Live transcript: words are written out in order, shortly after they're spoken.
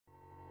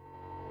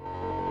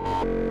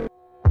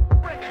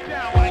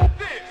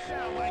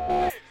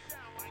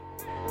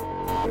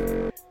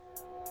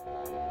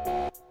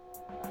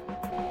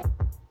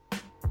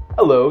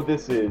Hello,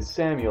 this is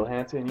Samuel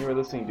Hansen. You are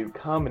listening to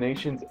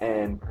Combinations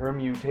and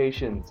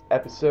Permutations,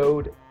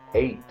 Episode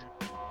 8.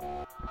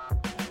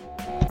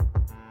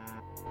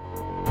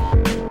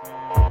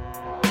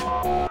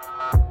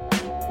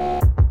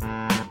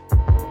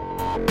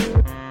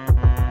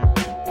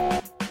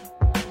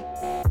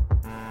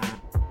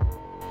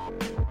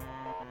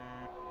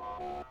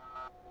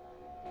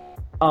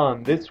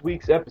 On this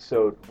week's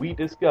episode, we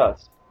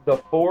discuss the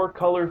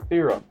four-color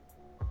theorem,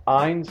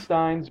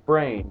 Einstein's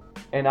brain,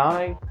 and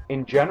I,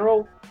 in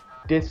general,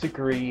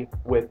 disagree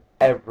with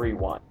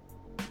everyone.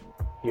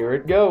 Here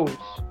it goes.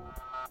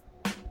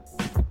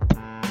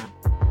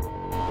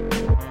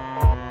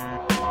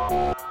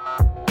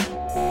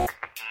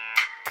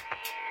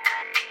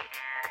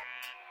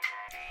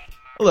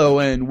 Hello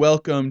and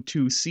welcome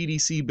to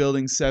CDC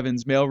Building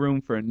 7's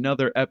mailroom for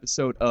another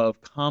episode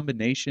of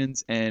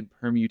Combinations and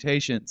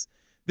Permutations.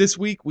 This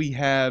week we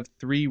have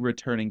 3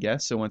 returning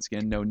guests, so once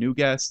again, no new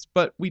guests,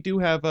 but we do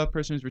have a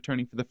person who's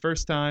returning for the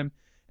first time,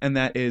 and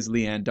that is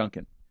Leanne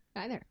Duncan.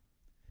 Hi there.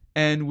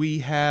 And we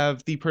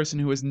have the person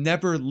who has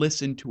never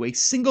listened to a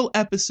single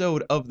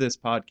episode of this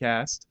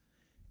podcast,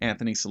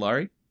 Anthony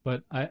Solari.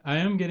 But I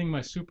am getting my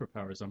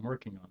superpowers. I'm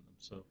working on them,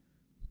 so.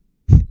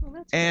 Well,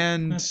 that's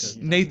And That's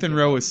good. Nathan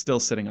Rowe is still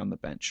sitting on the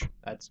bench.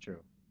 That's true.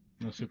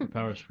 No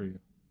superpowers for you.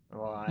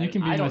 Well, You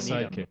can be I my don't need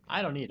sidekick. him.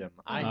 I don't need him.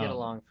 I get Oh.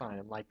 along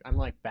fine. I'm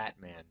like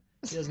Batman.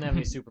 He doesn't have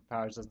any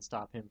superpowers. Doesn't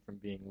stop him from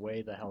being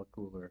way the hell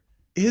cooler.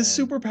 His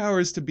And-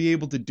 superpower is to be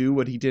able to do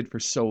what he did for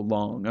so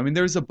long. I mean,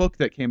 there's a book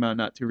that came out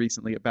not too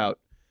recently about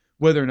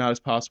whether or not it's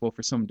possible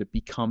for someone to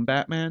become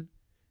Batman.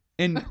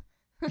 And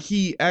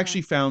he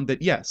actually found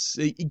that, yes,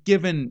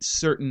 given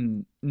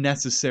certain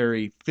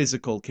necessary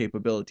physical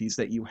capabilities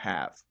that you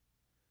have.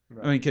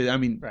 Right. I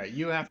mean, Right.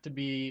 You have to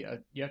be.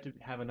 You have to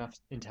have enough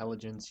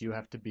intelligence. You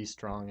have to be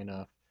strong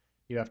enough.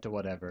 You have to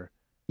whatever.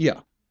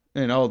 yeah.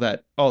 And all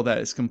that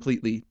is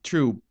completely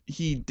true.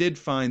 He did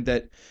find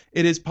that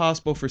it is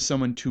possible for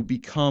someone to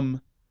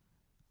become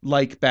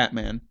like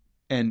Batman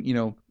and,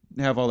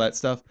 have all that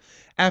stuff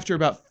after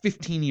about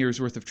 15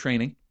 years worth of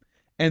training.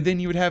 And then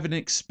you would have an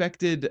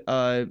expected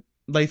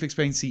life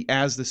expectancy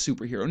as the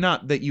superhero.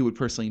 Not that you would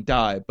personally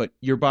die, but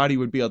your body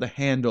would be able to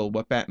handle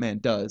what Batman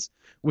does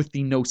with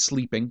the no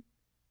sleeping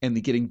and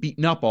the getting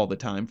beaten up all the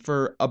time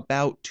for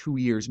about 2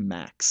 years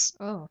max.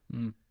 Oh,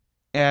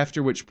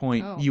 After which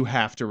point Oh. you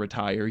have to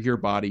retire. Your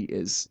body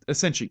is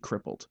essentially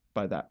crippled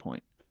by that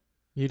point.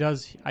 He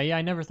does.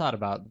 I never thought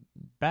about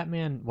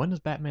Batman. When does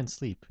Batman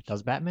sleep?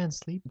 Does Batman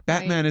sleep?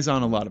 Batman is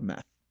on a lot of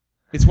meth.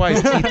 It's why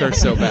his teeth are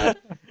so bad.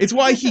 It's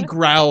why he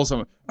growls.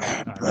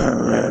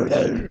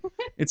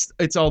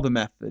 It's all the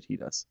meth that he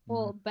does.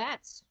 well,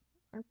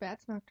 aren't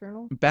bats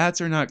nocturnal?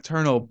 Bats are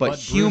nocturnal, but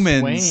Bruce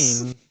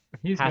humans. Wayne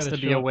He's has gotta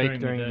to be show up awake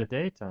during the the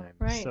day. daytime.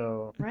 Right.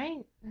 So Right.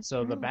 That's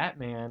so the true.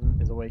 Batman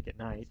is awake at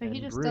night, So he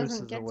and just Bruce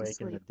doesn't is get to awake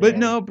in the sleep. day. But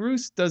no,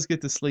 Bruce does get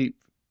to sleep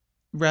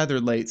rather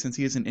late since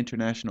he is an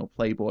international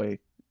playboy.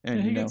 And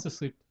Yeah, he gets to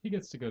sleep. He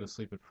gets to go to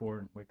sleep at 4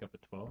 and wake up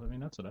at 12. I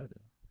mean, that's what I do.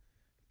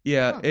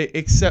 yeah, Huh.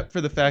 Except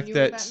for the When fact you were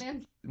that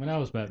Batman? When I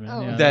was Batman,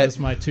 Oh. yeah, That- that was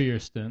my 2-year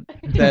stint.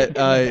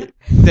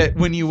 that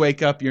when you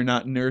wake up, you're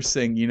not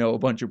nursing, a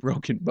bunch of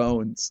broken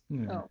bones.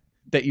 Yeah. Oh.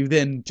 That you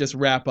then just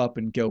wrap up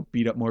and go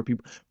beat up more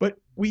people. But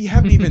we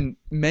haven't even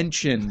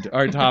mentioned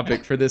our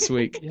topic for this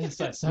week,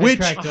 Yes, I Which-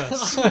 sidetracked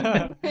us.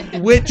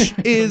 which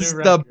is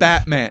New the record.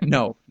 Batman.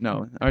 No,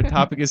 our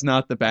topic is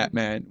not the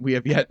Batman. We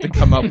have yet to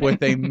come up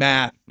with a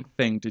math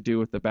thing to do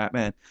with the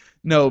Batman.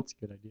 No, That's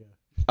a good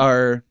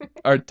idea.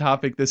 our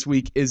topic this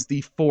week is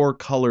the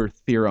four-color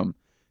theorem,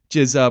 which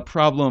is a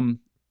problem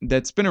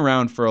that's been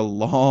around for a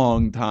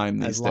long time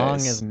these As long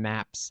days. as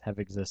maps have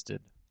existed.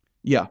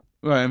 Yeah,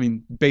 well, I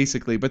mean,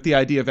 basically, but the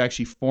idea of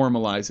actually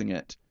formalizing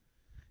it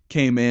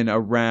came in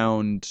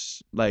around,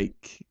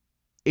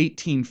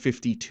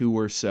 1852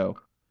 or so.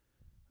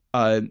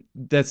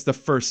 That's the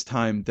first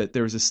time that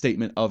there was a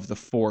statement of the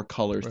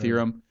four-color Right.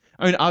 theorem.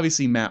 I mean,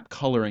 obviously, map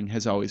coloring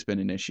has always been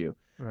an issue.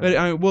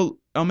 Right. But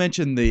I'll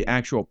mention the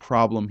actual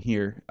problem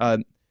here. Yeah,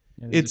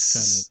 they just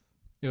It's...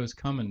 it was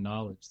common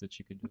knowledge that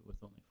you could do it with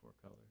only 4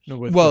 colors. No,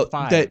 with Well,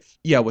 five. with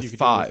You could do it with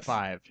five.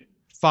 five.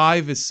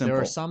 5 is simple.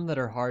 There are some that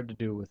are hard to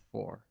do with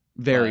 4.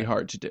 Very but-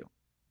 hard to do.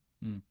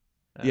 Hmm.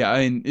 Yeah,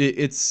 I mean,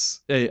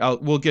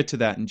 we'll get to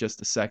that in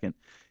just a second.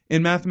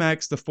 In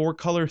mathematics, the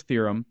four-color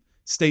theorem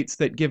states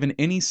that given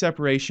any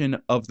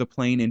separation of the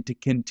plane into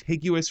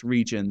contiguous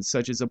regions,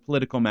 such as a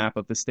political map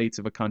of the states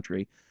of a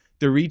country,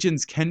 the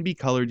regions can be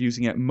colored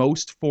using at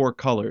most 4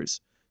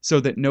 colors, so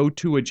that no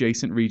 2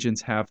 adjacent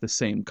regions have the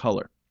same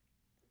color.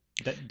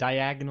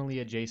 Diagonally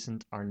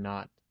adjacent are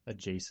not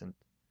adjacent.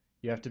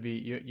 You have to be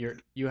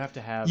you have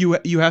to have You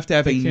have to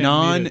have They a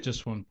can't meet at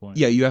just one point.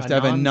 you have a to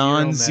have a non-zero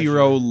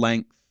non-zero measure.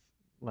 length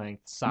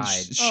length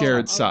side.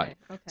 shared okay, side.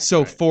 Okay. So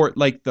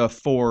Right.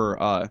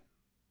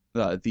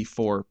 the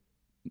four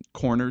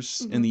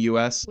corners in Mhm. the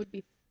U.S. Would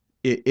be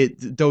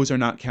those are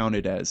not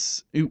counted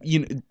as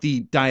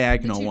the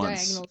diagonal two ones.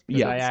 diagonals The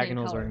Yeah. the same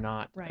diagonals color. are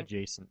not Right.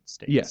 adjacent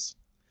states. Yes.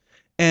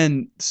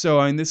 And so,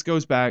 I mean, this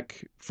goes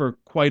back for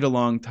quite a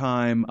long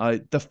time.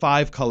 The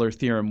five-color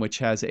theorem, which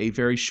has a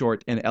very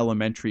short and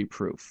elementary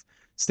proof,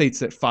 states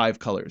that five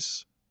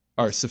colors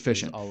are Is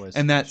sufficient, always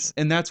and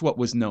sufficient. that's what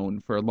was known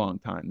for a long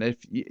time. That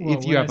Well,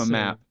 if you have a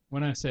map,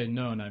 when I say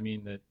known, I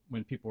mean that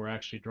when people were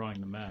actually drawing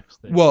the maps,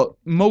 well,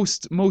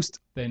 most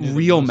they knew them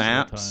real most of the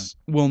maps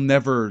will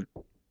never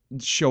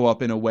show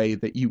up in a way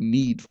that you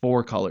need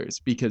four colors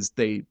because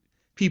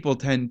people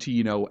tend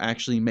to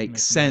actually make Make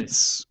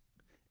sense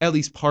at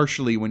least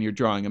partially when you're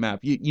drawing a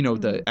map.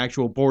 The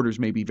actual borders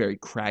may be very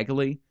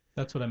craggly.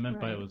 That's what I meant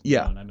by it Right. was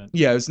Yeah. known. I meant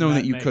Yeah, it's known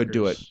that map you could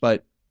do it, makers.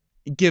 but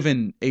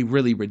given a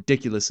really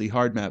ridiculously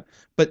hard map.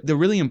 But the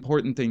really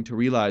important thing to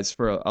realize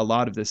for a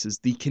lot of this is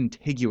the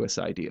contiguous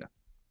idea.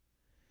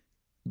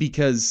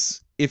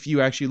 Because if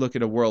you actually look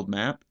at a world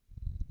map,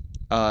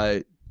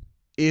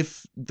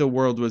 if the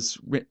world was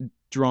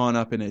drawn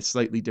up in a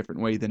slightly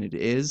different way than it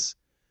is,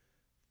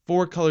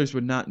 four colors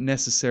would not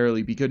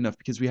necessarily be good enough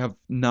because we have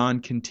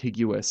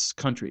non-contiguous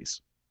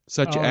countries,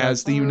 such Oh,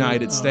 as the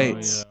United Oh.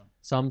 States. Yeah.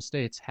 Some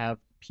states have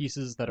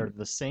pieces that are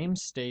the same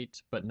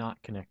state but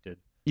not connected.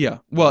 Yeah.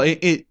 Well,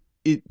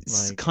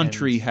 it's Like,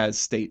 country and- has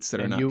states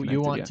that are And not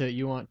connected.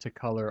 you want to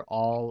color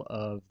all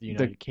of the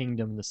United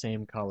Kingdom the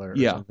same color or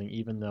Yeah. something,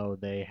 even though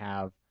they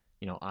have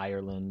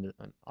Ireland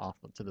off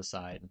to the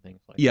side and things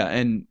like Yeah, that.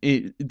 and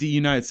the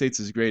United States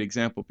is a great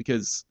example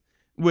because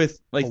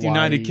with like the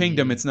United Hawaii,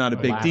 Kingdom, it's not a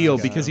big deal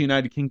Alaska. because the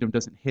United Kingdom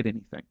doesn't hit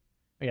anything.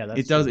 Yeah, that's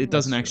It doesn't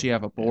That's true. actually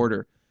have a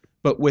border.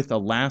 But with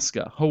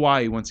Alaska,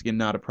 Hawaii, once again,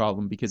 not a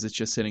problem because it's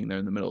just sitting there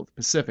in the middle of the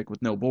Pacific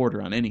with no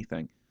border on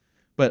anything.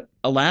 But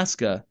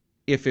Alaska,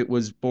 if it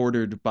was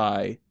bordered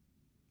by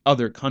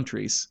other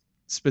countries,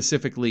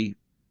 specifically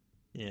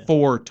Yeah.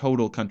 4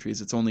 total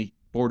countries, it's only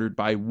bordered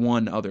by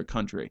one other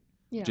country,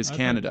 Yeah. which is I thought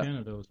Canada.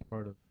 Canada was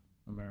part of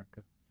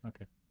America.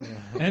 Okay. Yeah.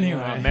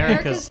 Anyway.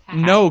 America's half.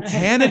 No,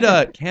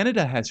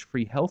 Canada has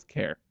free health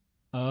care.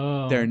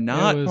 Oh, They're it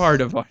not was-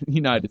 part of the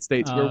United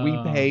States where we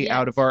pay Yet.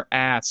 out of our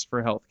ass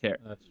for health care.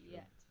 That's true.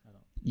 Yet. I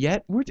don't-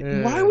 Yet,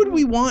 why Yeah. would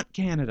we want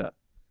Canada?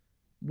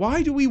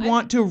 Why do we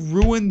want to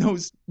ruin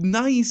those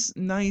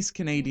nice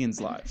Canadians'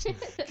 lives?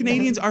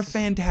 Canadians are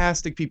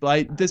fantastic people.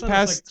 I This thought it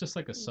was past just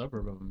like a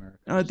suburb of America.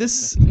 or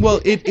this something. well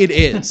it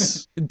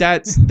is.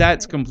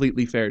 That's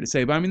completely fair to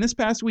say. But I mean this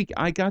past week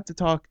I got to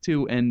talk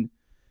to and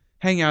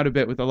hang out a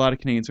bit with a lot of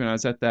Canadians when I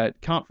was at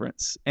that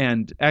conference.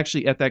 And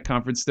actually at that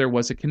conference there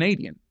was a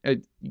Canadian.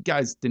 You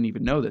guys didn't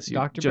even know this.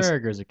 Dr.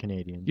 Berger's a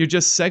Canadian. You're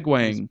just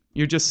segueing.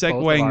 You're just Both of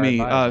segueing our me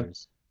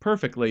advisors.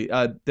 perfectly.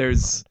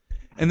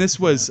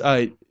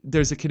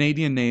 There's a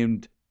Canadian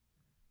named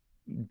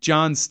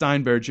John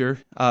Steinberger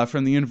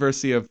from the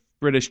University of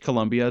British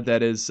Columbia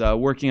that is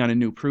working on a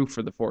new proof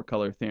for the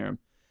four-color theorem.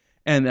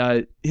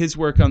 And his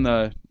work on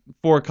the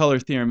four-color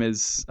theorem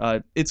is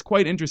it's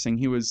quite interesting.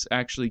 He was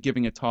actually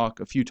giving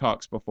a few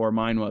talks before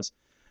mine was.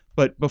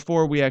 But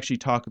before we actually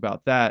talk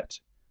about that,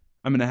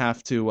 I'm going to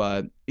have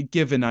to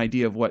give an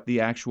idea of what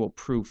the actual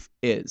proof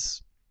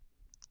is.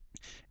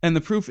 And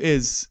the proof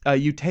is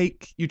you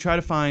try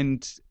to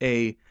find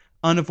a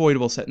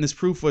unavoidable set. And this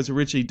proof was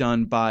originally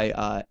done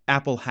by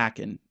Apple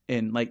Hacken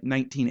in like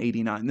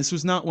 1989. This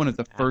was not one of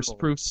the first Apple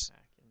proofs.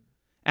 hacking.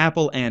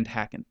 Apple and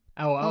Hacken.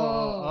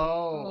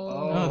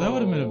 Oh, that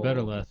would have been a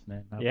better last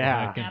name. Apple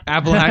Yeah. Hacken.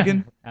 Apple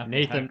Hacken? Apple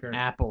Nathan Hacker.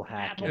 Apple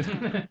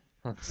hacking.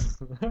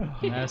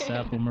 Mass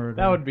apple murder.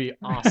 That would be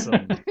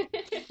awesome.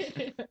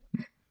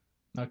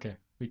 Okay,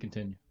 we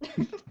continue.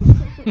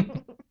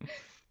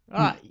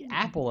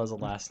 Apple as a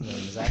last name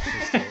is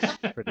actually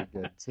still pretty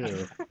good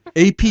too.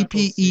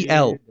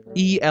 Appel.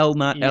 E-L,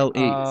 not L-E.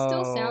 It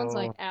still sounds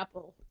like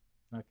apple.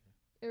 Okay.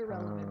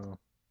 Irrelevant.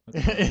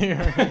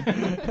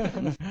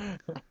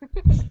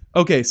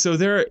 Okay, so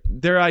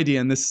their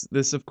idea, and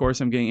this of course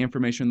I'm getting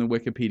information in the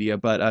Wikipedia,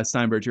 but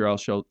Steinberger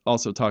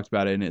also talked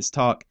about it in his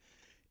talk.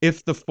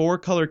 If the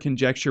four-color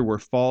conjecture were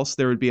false,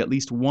 there would be at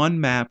least one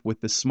map with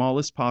the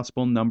smallest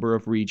possible number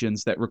of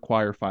regions that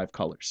require 5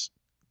 colors.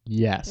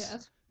 Yes.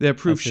 Yes. Their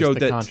proof That's just showed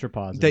the that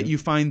contrapositive. you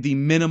find the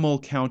minimal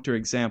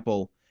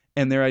counterexample,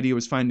 and their idea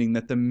was finding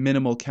that the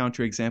minimal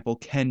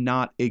counterexample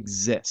cannot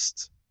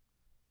exist.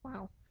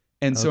 Wow.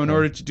 And so in Okay.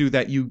 order to do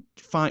that, you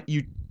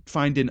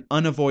find an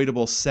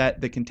unavoidable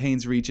set that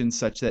contains regions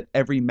such that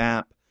every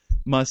map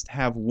must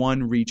have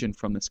one region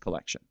from this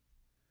collection.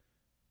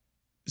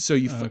 So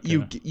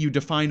you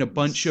define a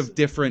bunch of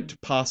different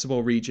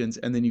possible regions,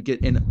 and then you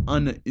get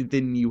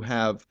then you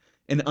have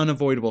an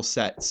unavoidable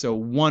set. So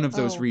one of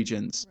those Oh,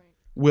 regions Right.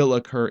 will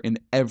occur in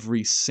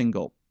every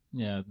single.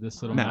 Yeah,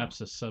 this little Map.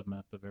 map's a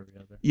submap of every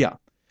other. Yeah.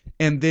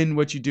 And then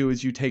what you do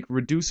is you take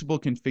reducible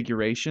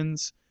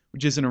configurations,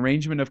 which is an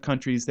arrangement of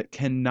countries that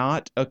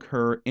cannot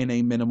occur in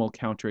a minimal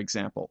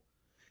counterexample.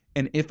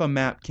 And if a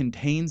map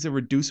contains a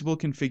reducible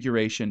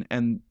configuration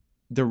and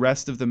the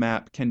rest of the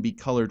map can be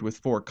colored with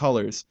 4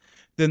 colors,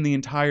 then the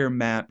entire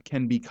map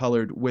can be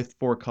colored with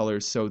 4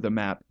 colors, so the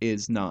map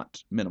is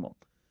not minimal.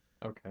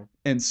 Okay.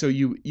 And so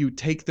you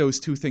take those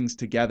two things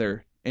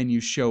together and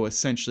you show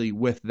essentially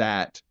with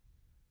that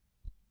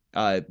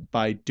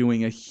by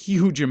doing a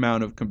huge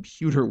amount of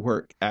computer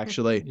work,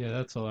 actually. Yeah,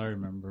 that's all I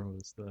remember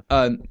was the.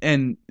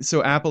 And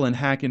so Apple and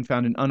Hacken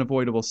found an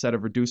unavoidable set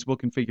of reducible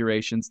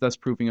configurations, thus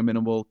proving a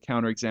minimal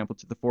counterexample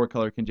to the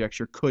four-color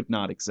conjecture could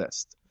not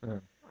exist.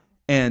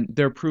 And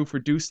their proof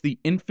reduced the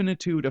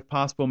infinitude of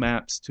possible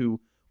maps to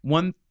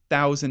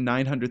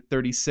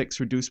 1,936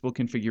 reducible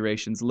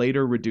configurations,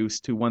 later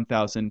reduced to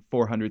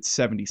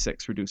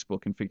 1,476 reducible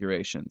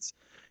configurations,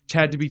 which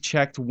had to be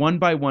checked one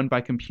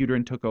by computer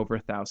and took over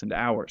 1,000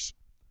 hours.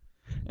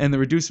 And the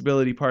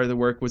reducibility part of the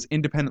work was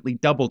independently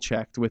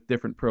double-checked with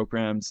different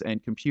programs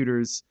and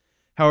computers.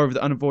 However, the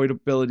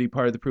unavoidability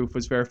part of the proof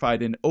was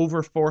verified in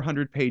over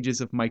 400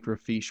 pages of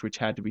microfiche, which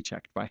had to be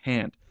checked by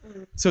hand.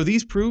 So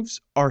these proofs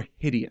are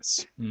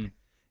hideous,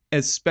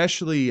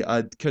 especially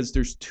because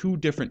there's two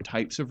different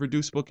types of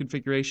reducible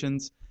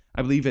configurations.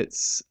 I believe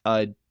it's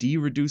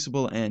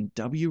D-reducible and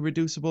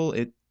W-reducible.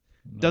 It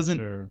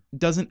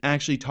doesn't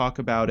actually talk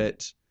about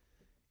it.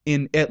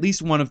 In at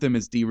least one of them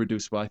is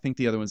D-reducible. I think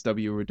the other one's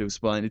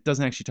W-reducible, and it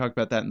doesn't actually talk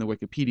about that in the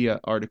Wikipedia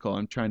article.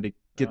 I'm trying to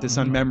get this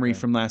on memory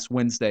from last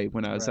Wednesday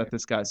when I was at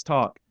this guy's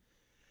talk.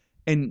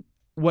 And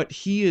what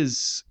he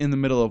is in the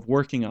middle of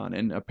working on,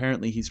 and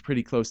apparently he's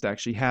pretty close to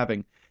actually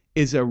having,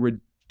 is a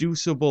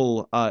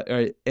reducible,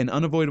 an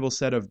unavoidable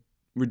set of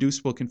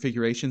reducible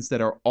configurations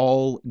that are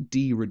all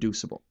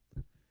D-reducible.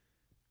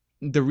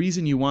 The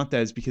reason you want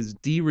that is because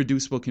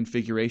D-reducible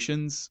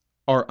configurations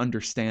are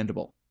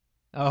understandable.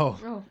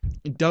 Oh.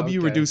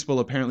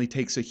 W-reducible apparently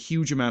takes a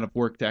huge amount of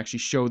work to actually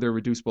show they're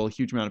reducible, a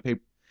huge amount of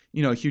paper,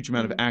 a huge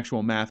amount of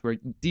actual math, where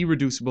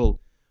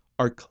D-reducible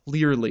are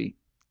clearly.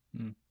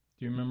 Do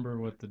you remember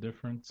what the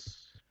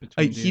difference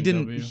between D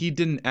and W? He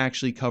didn't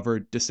actually cover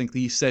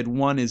distinctly. He said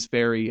one is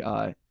very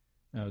top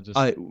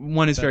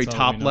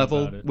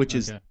level, which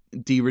is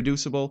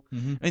D-reducible,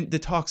 and the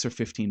talks are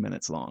 15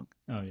 minutes long.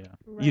 Oh yeah.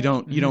 Right. You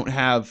don't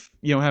have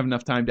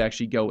enough time to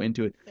actually go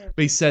into it.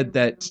 But he said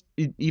that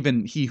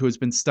even he who has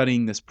been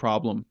studying this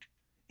problem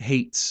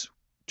hates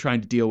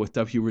trying to deal with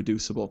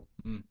W-reducible.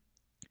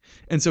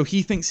 And so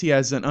he thinks he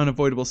has an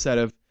unavoidable set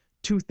of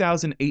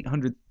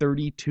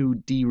 2,832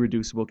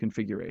 D-reducible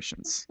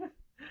configurations.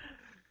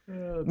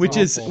 Which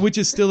is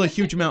still a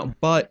huge amount,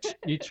 but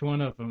each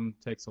one of them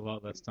takes a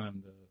lot less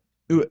time to.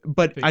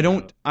 But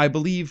I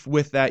believe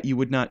with that you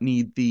would not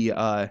need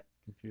the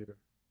computer.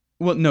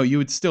 Well, no, you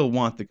would still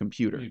want the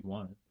computer. You'd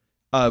want it.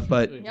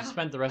 But If you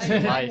spent the rest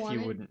of your life,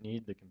 you wouldn't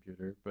need the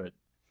computer. But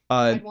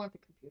I'd want the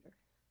computer.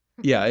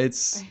 Yeah,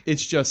 it's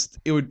just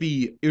it would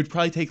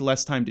probably take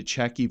less time to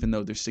check, even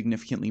though there's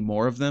significantly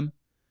more of them,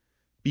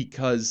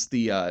 because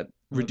the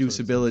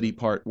reducibility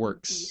part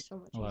works So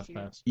much A lot easier.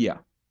 faster. Yeah.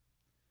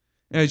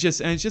 And it's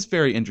just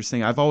very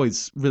interesting. I've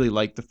always really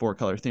liked the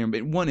four-color theorem.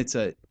 But one, it's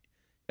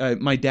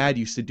my dad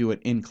used to do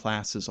it in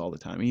classes all the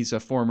time. He's a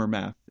former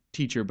math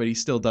teacher, but he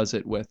still does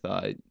it with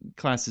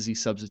classes he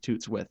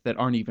substitutes with that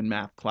aren't even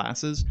math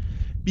classes,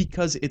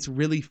 because it's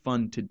really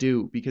fun to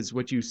do. Because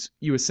what you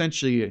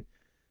essentially,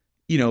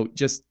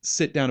 just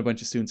sit down a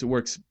bunch of students. It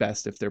works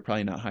best if they're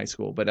probably not high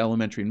school, but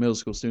elementary and middle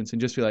school students, and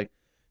just be like,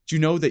 do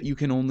you know that you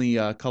can only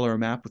color a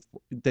map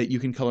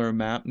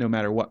no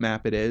matter what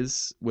map it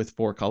is with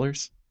four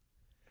colors?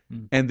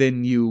 And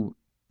then you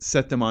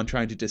set them on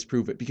trying to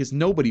disprove it, because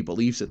nobody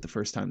believes it the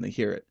first time they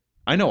hear it.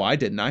 I know I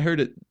didn't. I heard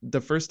it the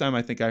first time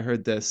I think I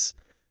heard this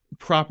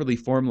properly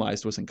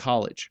formalized was in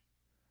college.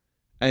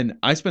 And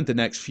I spent the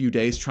next few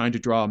days trying to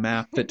draw a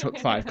map that took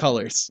 5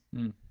 colors.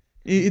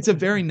 It's a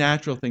very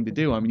natural thing to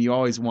do. I mean, you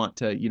always want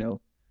to,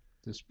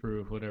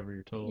 disprove whatever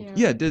you're told.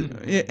 Yeah.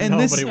 And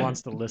nobody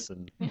wants to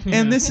listen.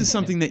 And this is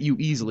something that you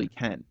easily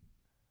can.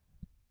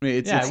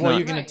 It's you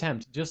not, can Right.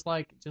 attempt just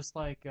like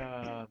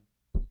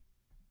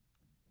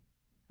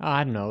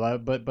I don't know,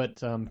 but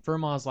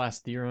Fermat's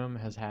last theorem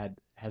has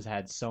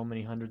had so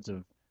many hundreds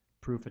of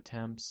proof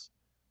attempts,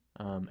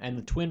 and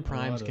the twin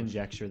primes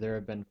conjecture. There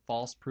have been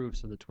false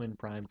proofs of the twin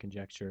prime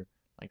conjecture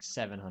like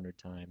 700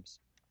 times.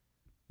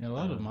 Yeah, a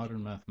lot of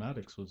modern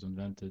mathematics was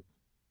invented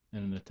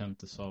in an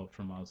attempt to solve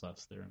Fermat's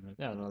last theorem. It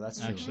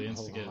That's actually true.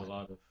 instigated a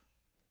lot of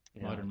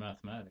modern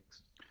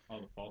mathematics,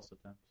 all the false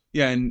attempts.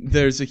 Yeah, and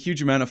there's a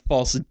huge amount of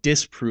false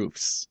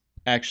disproofs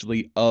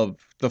actually of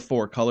the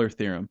four-color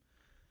theorem.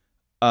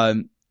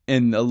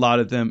 And a lot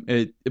of them,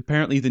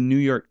 apparently the New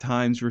York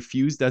Times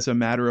refused as a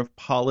matter of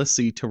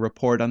policy to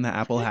report on the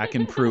Apple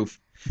Hacken proof,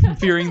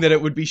 fearing that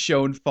it would be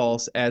shown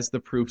false as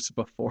the proofs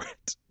before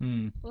it.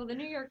 Well, the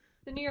New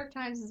York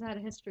Times has had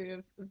a history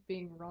of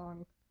being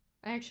wrong.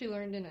 I actually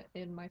learned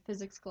in my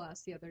physics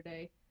class the other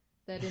day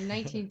that in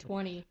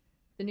 1920,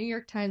 the New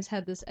York Times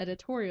had this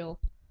editorial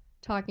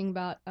talking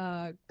about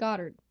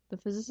Goddard, the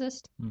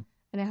physicist,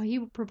 and how he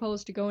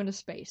proposed to go into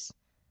space.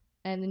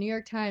 And the New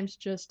York Times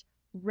just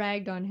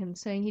ragged on him,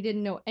 saying he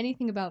didn't know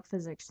anything about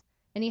physics.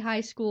 Any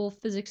high school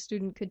physics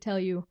student could tell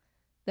you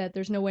that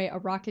there's no way a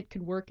rocket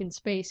could work in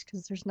space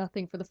because there's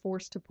nothing for the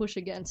force to push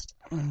against.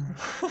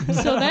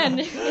 So then,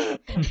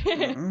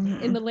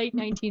 in the late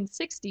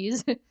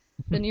 1960s,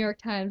 the New York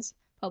Times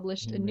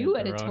published a You new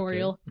made the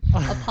editorial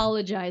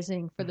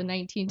apologizing for the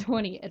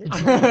 1920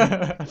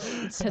 editorial.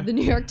 It said the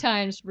New York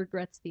Times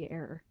regrets the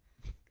error.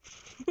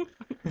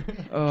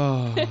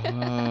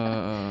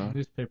 Oh,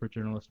 Newspaper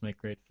journalists make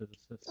great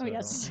physicists. Oh,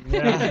 yes.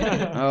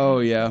 Yeah. oh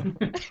yeah.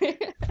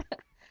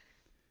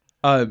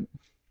 Uh,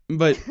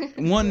 but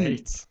one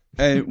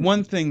Great.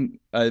 one thing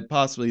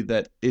possibly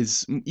that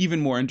is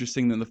even more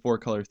interesting than the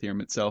four-color theorem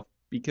itself,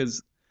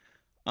 because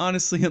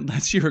honestly,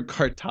 unless you're a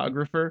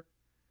cartographer,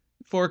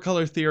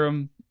 four-color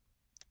theorem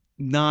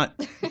not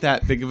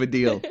that big of a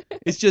deal.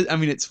 It's just, I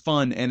mean, it's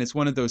fun, and it's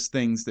one of those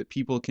things that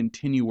people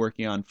continue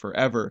working on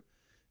forever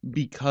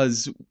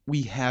because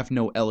we have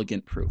no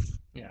elegant proof.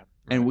 Yeah.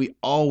 And we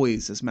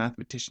always, as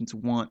mathematicians,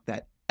 want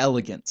that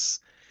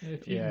elegance.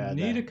 If you Yeah,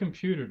 need that- a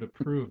computer to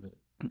prove it,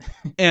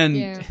 And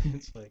Yeah.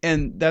 it's like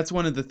and that's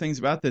one of the things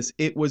about this.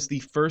 It was the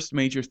first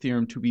major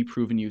theorem to be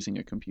proven using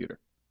a computer.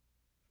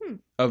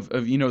 Of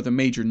the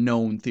major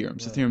known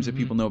theorems, the Right. theorems that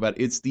people know about.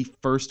 It's the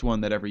first one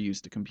that ever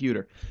used a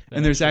computer. that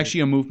And there's actually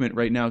a movement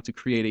right now to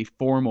create a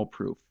formal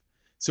proof.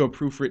 So a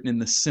proof written in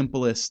the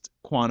simplest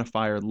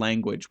quantifier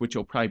language, which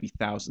will probably be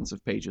thousands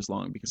of pages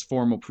long, because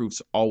formal proofs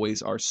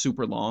always are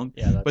super long,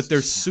 Yeah, that's but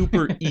they're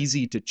super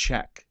easy to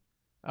check.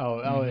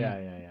 Oh, Mhm.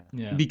 yeah.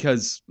 yeah.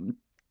 Because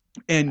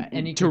and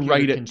Any to computer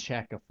write it, can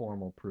check a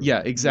formal proof.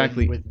 Yeah,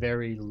 exactly. With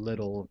very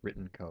little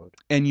written code.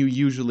 and you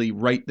usually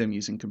write them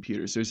using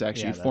computers. There's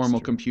actually Yeah, a that's formal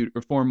true. computer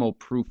or formal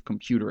proof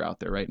computer out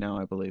there right now,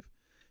 I believe.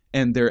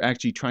 And they're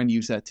actually trying to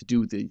use that to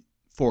do the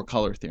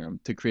four-color theorem,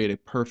 to create a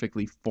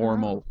perfectly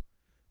formal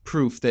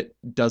proof that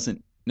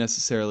doesn't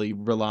necessarily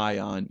rely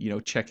on,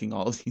 checking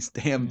all of these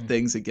damn Hmm.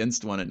 things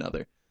against one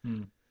another.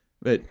 Hmm.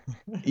 But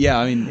yeah,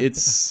 I mean,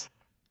 it's,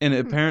 and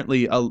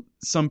apparently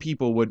some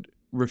people would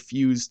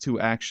refuse to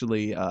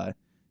actually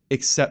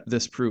accept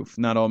this proof.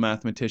 Not all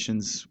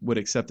mathematicians would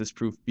accept this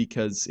proof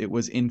because it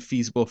was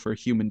infeasible for a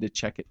human to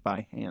check it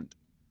by hand.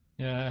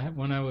 Yeah,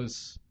 when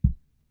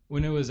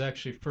it was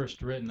actually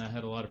first written, I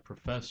had a lot of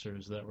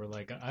professors that were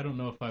like, I don't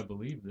know if I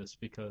believe this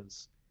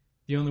because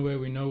the only way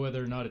we know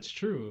whether or not it's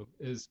true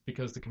is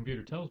because the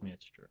computer tells me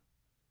it's true.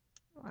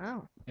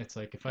 Wow. It's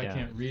like if I Yeah.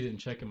 can't read it and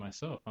check it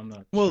myself, I'm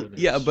not Well, sure that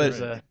yeah, it's but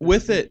right.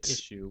 with there's a it-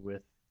 issue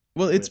with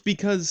Well, it's with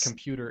because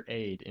computer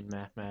aid in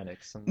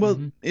mathematics. well,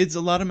 Mhm. it's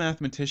a lot of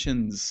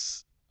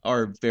mathematicians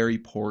are very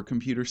poor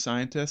computer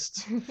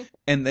scientists,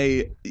 and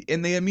they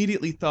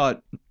immediately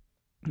thought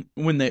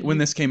when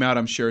this came out,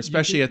 I'm sure,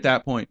 especially could- at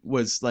that point,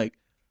 was like,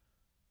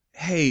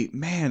 hey,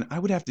 man, I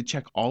would have to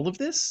check all of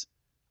this?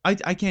 I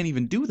can't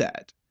even do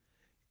that.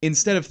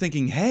 Instead of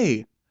thinking,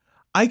 hey,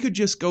 I could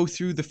just go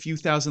through the few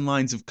thousand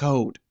lines of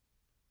code.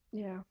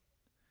 Yeah.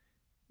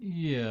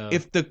 Yeah.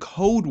 If the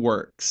code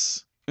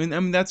works, and I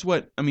mean, that's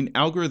what,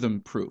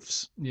 algorithm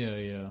proofs.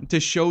 Yeah. To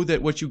show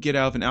that what you get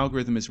out of an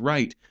algorithm is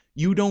right,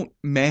 you don't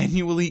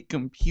manually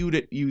compute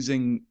it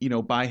using,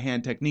 by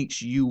hand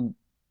techniques. You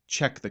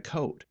check the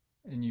code.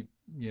 And you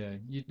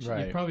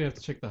Right. probably have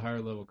to check the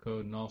higher level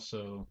code, and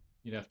also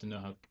you'd have to know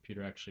how the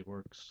computer actually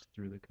works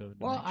through the code.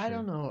 to Well, make I sure.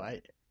 don't know.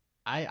 I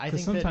Because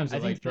think sometimes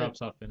that, it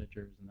drops off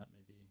integers, and that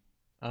may be.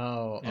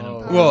 Oh, And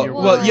oh. Well, you're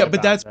well, worried yeah, but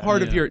about that's that.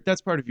 part of Yeah.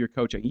 your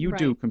coaching. You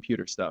do Right.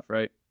 computer stuff,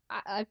 right?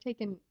 I've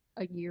taken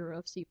a year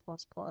of C++.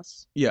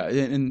 Yeah,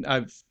 and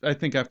I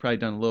think I've probably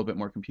done a little bit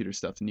more computer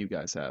stuff than you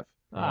guys have.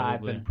 I've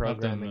Probably. been I've done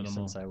programming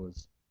minimal. since I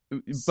was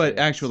But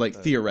actual Six,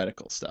 but-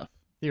 theoretical stuff.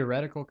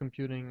 theoretical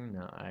computing.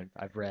 No,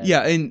 I've read.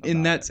 Yeah, and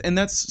about it.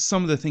 that's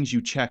some of the things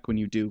you check when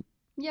you do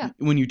Yeah.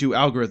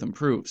 algorithm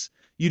proofs.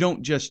 You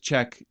don't just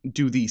check,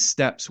 do these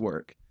steps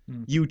work?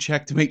 Hmm. You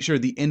check to make sure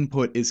the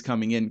input is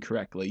coming in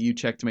correctly. You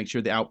check to make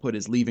sure the output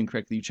is leaving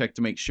correctly. You check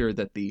to make sure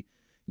that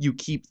you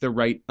keep the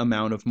right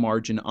amount of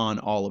margin on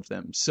all of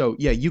them. So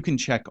yeah, you can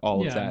check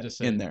all Yeah, of I'm that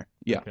just in saying. there.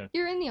 Yeah. Okay.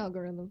 You're in the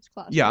algorithms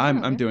class. Yeah, right? I'm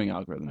Okay. doing I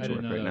algorithms didn't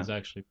work know right that now. was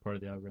actually part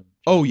of the algorithm.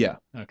 Oh yeah.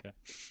 Okay.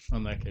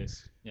 On that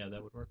case, yeah,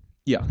 that would work.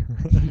 Yeah.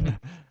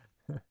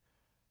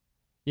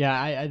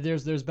 Yeah,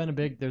 there's been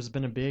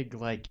a big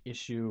like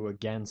issue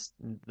against.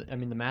 I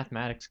mean, the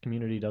mathematics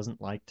community doesn't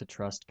like to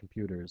trust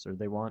computers, or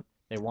they want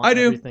I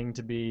do. everything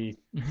to be.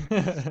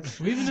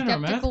 Even in our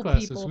math Skeptical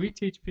classes, people. we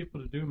teach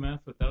people to do math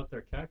without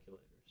their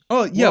calculators.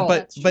 Oh yeah, Well, but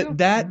that's true.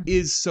 that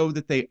is so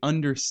that they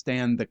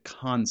understand the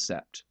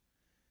concept.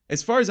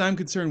 As far as I'm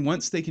concerned,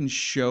 once they can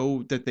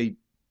show that they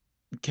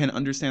can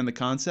understand the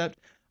concept,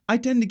 I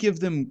tend to give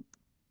them,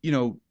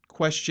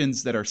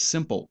 questions that are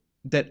simple,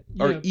 that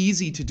are Yeah.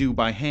 easy to do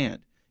by hand.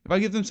 If I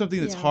give them something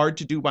that's Yeah. hard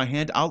to do by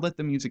hand, I'll let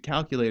them use a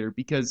calculator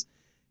because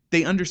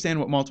they understand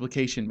what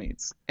multiplication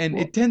means. And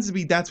Well, it tends to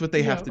be that's what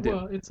they have to do.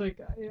 Well, it's like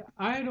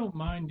I don't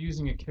mind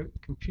using a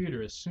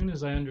computer as soon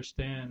as I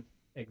understand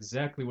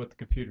exactly what the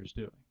computer's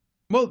doing.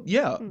 Well,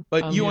 yeah,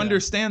 but you Yeah.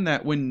 understand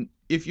that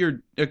if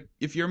you're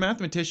a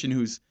mathematician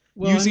who's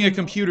Well, using a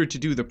computer to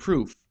do the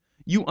proof,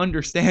 you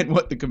understand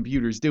what the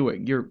computer's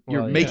doing. You're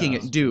Well, making yeah.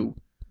 it do.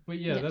 But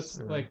yeah, Yes. that's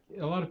like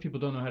a lot of people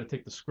don't know how to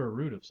take the square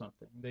root of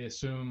something. They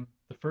assume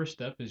the first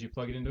step is you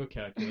plug it into a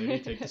calculator, you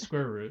take the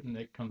square root, and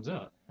it comes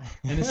out.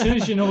 And as soon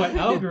as you know what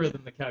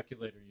algorithm the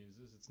calculator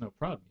uses, it's no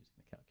problem using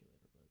the calculator.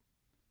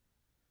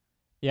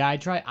 Yeah, I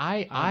try.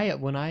 I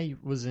Um, when I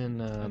was just in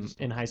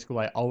don't. high school,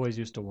 I always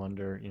used to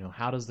wonder,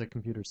 how does the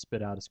computer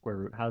spit out a square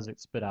root? How does it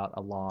spit out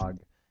a log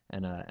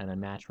and a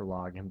natural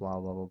log and blah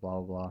blah blah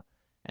blah blah.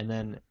 And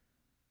then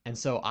and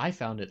so I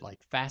found it like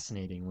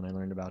fascinating when I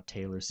learned about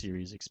Taylor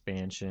series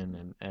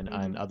expansion and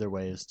Mhm. other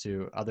ways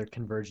to other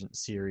convergent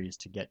series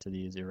to get to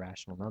these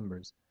irrational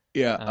numbers.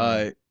 Yeah.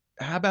 Um,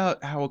 How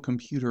about how a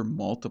computer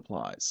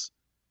multiplies?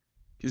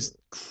 Because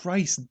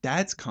Christ,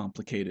 that's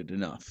complicated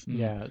enough. Mm.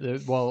 yeah,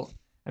 well,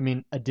 I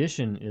mean,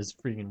 addition is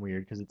freaking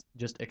weird because it's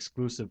just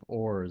exclusive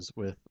ors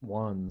with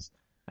ones.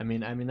 I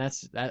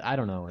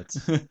don't know.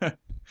 It's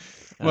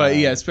Well,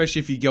 yeah, uh, especially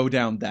if you go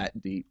down that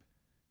deep,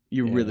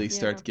 you yeah. really Yeah.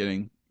 start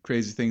getting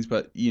crazy things.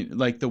 But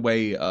like the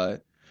way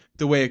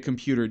a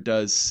computer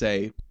does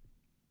say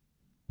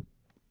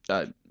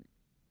uh,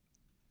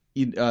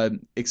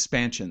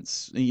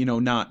 expansions.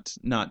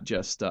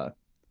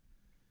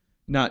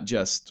 Not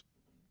just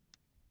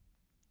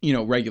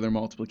regular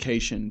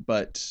multiplication,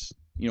 but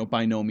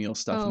binomial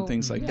stuff and Oh,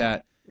 things like Mhm. yeah.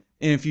 that.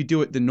 And if you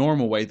do it the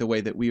normal way, the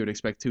way that we would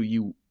expect to,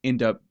 you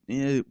end up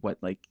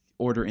like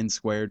order n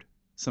squared,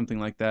 something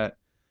like that.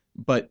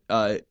 But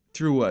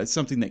through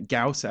something that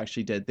Gauss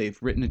actually did, they've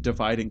written a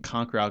divide and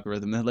conquer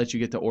algorithm that lets you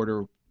get to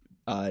order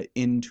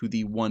into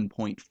the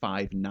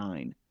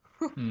 1.59,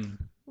 Mm.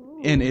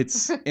 and Ooh.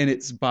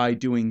 it's by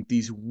doing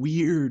these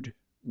weird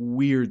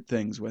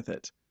things with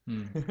it.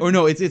 Mm. Or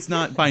no, it's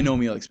not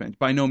binomial expansion.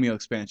 Binomial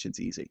expansion's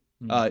easy.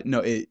 Mm. No,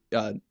 it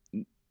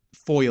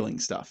foiling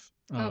stuff.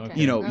 Oh, Okay.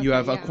 okay. You Okay.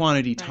 have a Yeah.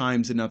 quantity Right.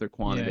 times another Yeah,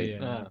 quantity yeah,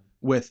 yeah.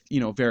 with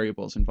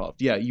variables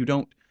involved. Yeah, you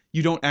don't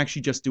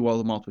actually just do all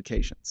the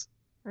multiplications.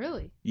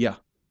 Really? Yeah.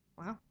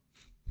 Wow.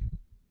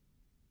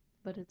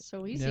 But it's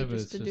so easy Yeah, but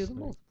just it's to do just the like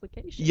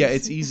multiplications. Yeah,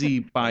 it's easy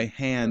by For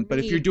hand, but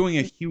if you're me, doing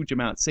a it's huge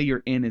amount, say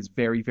your n is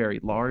very, very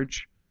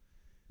large,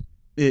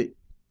 it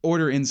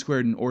order n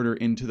squared and order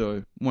into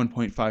the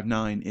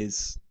 1.59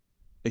 is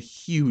a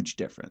huge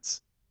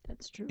difference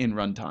that's true. in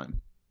runtime.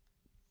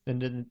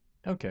 And then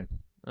okay,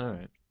 all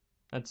right,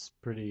 that's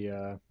pretty.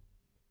 Yeah,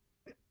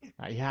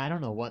 I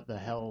don't know what the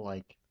hell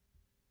like.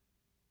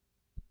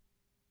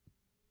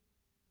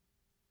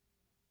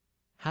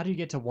 How do you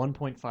get to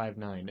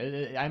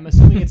 1.59? I'm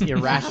assuming it's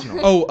irrational.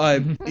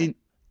 Oh,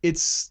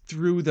 it's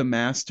through the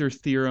master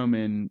theorem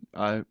in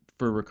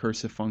for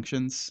recursive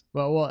functions.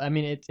 Well, I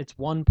mean, it's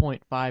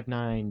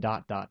 1.59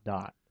 dot dot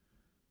dot.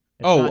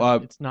 Oh,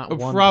 It's not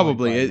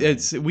probably 1.59.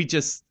 it's we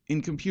just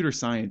in computer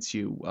science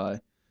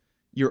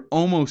you're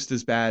almost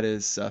as bad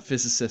as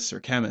physicists or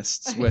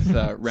chemists with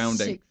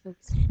rounding.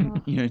 Six.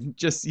 Oh, You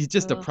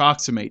just ugh.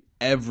 approximate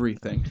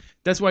everything.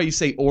 That's why you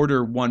say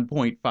order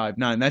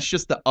 1.59. That's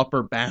just the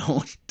upper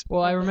bound.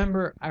 Well, I Okay.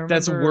 remember. I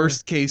That's remember.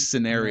 worst case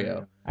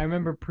scenario. I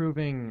remember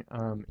proving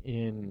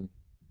in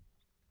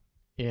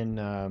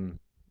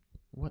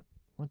what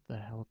the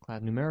hell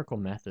class numerical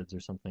methods or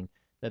something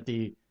that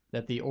the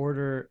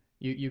order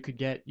you could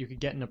get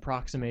an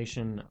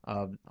approximation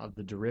of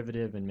the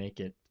derivative and make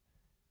it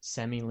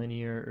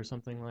semi-linear or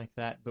something like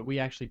that, but we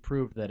actually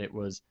proved that it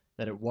was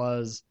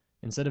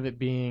instead of it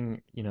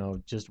being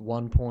just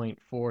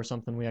 1.4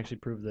 something, we actually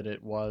proved that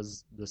it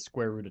was the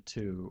square root of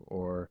 2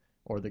 or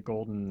the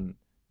golden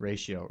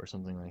ratio or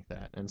something like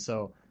that. And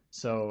so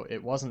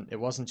it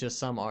wasn't just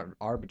some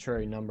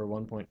arbitrary number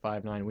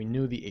 1.59. We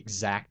knew the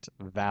exact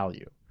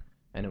value,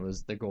 and it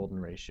was the golden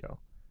ratio.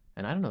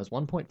 And I don't know, is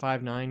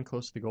 1.59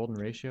 close to the golden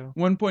ratio?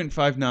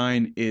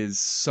 1.59 is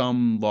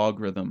some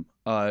logarithm.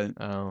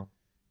 Oh,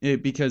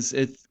 Because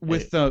it's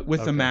with the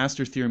okay.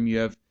 master theorem you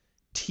have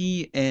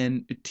t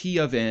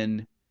of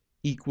n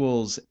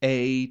equals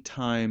a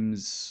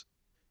times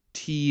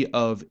t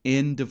of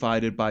n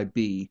divided by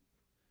b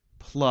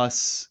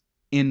plus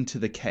n to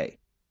the k.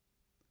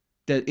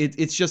 That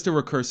it's just a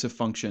recursive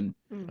function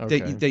Mm.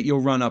 Okay. that you'll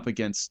run up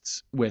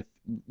against with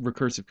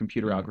recursive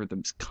computer Hmm.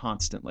 algorithms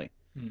constantly.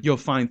 Hmm. You'll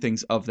find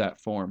things of that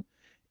form.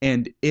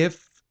 And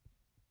if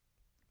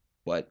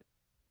what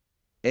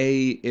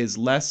a is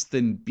less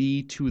than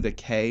b to the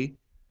k,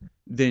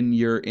 then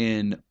you're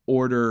in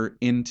order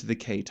into the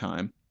k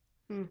time.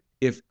 Hmm.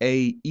 If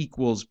a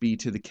equals b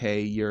to the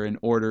k, you're in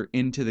order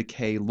into the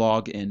k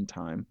log n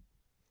time.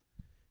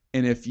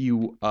 And if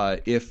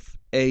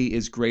a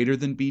is greater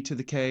than b to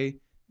the k,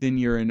 then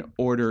you're in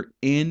order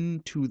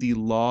n to the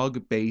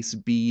log base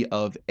b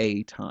of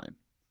a time.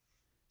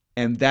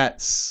 And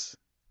that's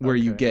where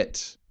you Okay.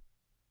 get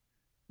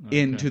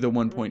into Okay. the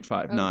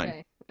 1.59.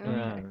 Okay. Uh,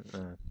 Okay.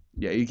 uh,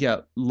 Yeah, you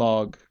get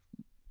log.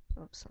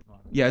 Oops.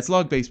 Yeah, it's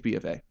log base b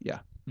of a. Yeah.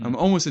 I'm Hmm.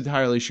 almost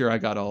entirely sure I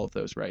got all of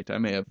those right. I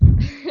may have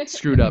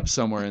screwed up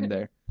somewhere in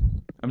there.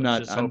 I'm let's not.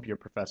 just I'm. hope your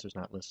professor's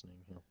not listening.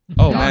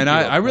 Oh Dock man, you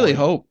I a really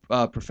point.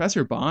 hope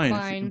Professor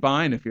Fine.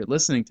 Bine, if you're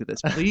listening to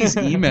this, please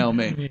email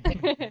me.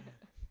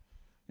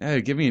 Yeah,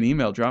 give me an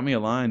email, drop me a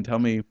line, tell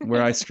me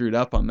where I screwed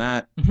up on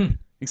that.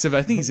 Except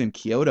I think he's in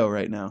Kyoto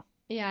right now.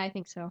 Yeah, I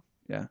think so.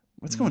 Yeah,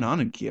 what's going on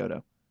in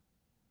Kyoto?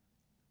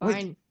 Wait,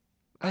 Fine.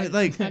 I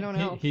like. I don't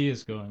know. He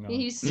is going on.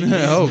 He's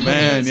Oh, he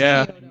man, is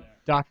yeah. Kyoto.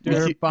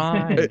 Dr. He-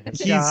 Fine has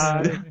he's-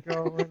 got it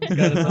going He's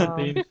got his own on.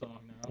 theme song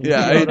now.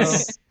 Yeah, Kyoto.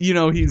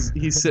 it's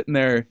he's sitting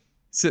there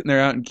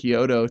out in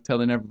Kyoto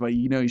telling everybody,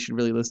 you should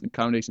really listen to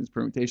Combinations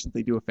Permutations.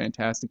 They do a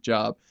fantastic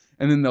job.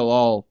 And then they'll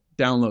all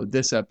download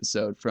this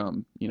episode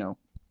from,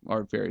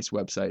 our various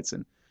websites,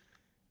 and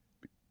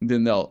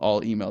then they'll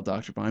all email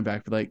Dr. Bine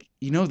back, be like,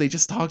 they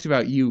just talked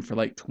about you for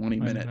like 20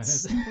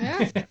 minutes.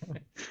 Yeah.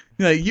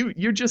 Like,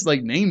 you're just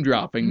like name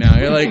dropping now.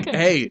 You're like,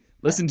 hey,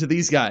 listen to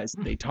these guys.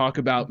 They talk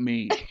about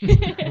me.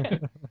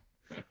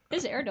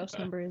 His air dose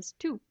number is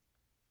 2.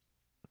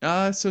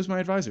 So's my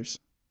advisors.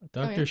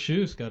 Dr.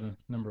 Seuss got a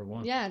number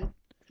 1. Yeah, and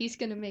he's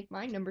gonna make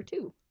mine number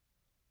 2.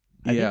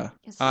 Yeah.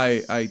 Yes.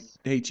 I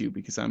hate you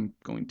because I'm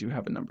going to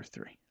have a number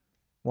 3.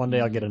 One day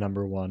I'll get a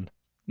number 1.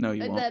 No,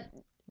 you won't.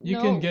 You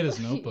No. can get his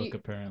notebook,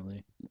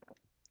 apparently.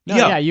 No,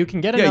 Yeah. yeah, you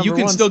can get a number you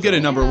can 1 still get a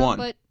number Yeah, 1.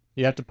 but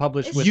You have to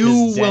publish It's with You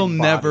his dead will body.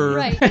 never-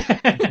 right.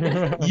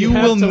 You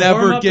have will to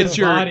never warm up get his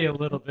your- body a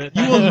little bit.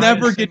 You will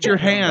never get your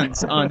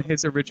hands on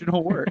his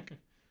original work.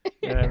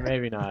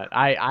 Maybe not.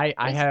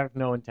 I have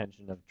no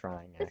intention of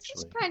trying, It's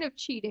actually. just kind of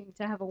cheating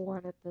to have a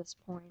 1 at this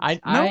point. I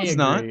it's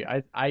not. agree.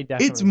 I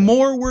definitely It's think-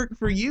 more work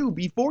for you.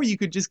 Before, you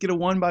could just get a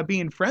 1 by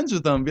being friends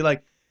with them, be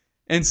like,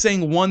 and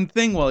saying one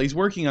thing while he's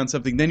working on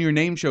something. Then your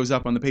name shows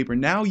up on the paper.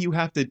 Now you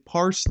have to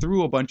parse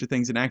through a bunch of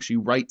things and actually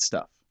write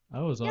stuff. I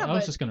was Yeah, I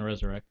was but- just gonna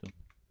resurrect him.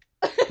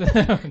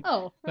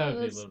 Oh, That would be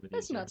a that's, little bit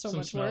that's easier. not so Some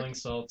much smelling work.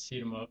 salts,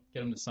 heat him up,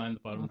 get him to sign the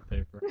bottom of the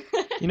paper.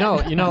 You know,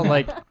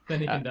 like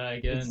Then he can die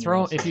again.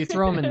 if you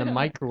throw them in the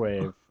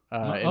microwave,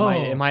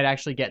 it might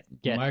actually get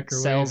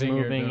cells Microwaving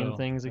your moving dough. and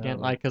things again.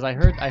 Yeah. Like, because I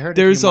heard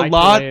There's if a you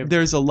lot. microwave-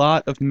 There's a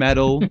lot of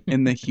metal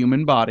in the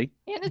human body.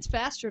 And it's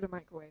faster to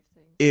microwave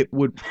things. It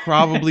would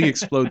probably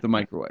explode the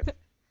microwave.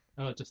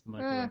 Oh, just the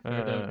microwave.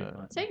 Yeah, that would be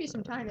fine. Save you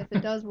some time if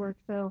it does work,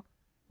 though.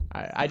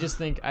 I just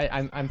think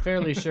I'm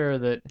fairly sure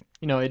that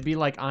it'd be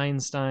like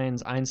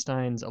Einstein's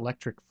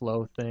electric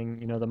flow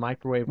thing. The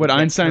microwave. What, would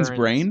get Einstein's current.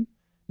 brain?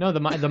 No, the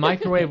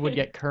microwave would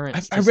get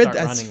current. I read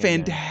that's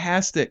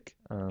fantastic.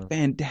 Again.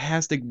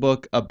 Fantastic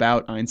book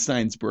about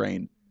Einstein's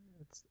brain.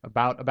 It's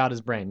about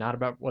his brain, not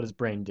about what his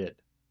brain did.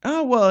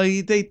 Oh, well,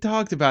 they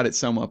talked about it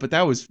somewhat, but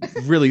that was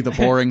really the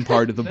boring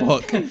part of the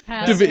book.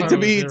 Pass to be on. to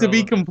be to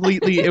be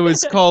completely, it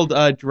was called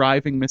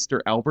Driving Mr.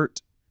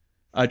 Albert,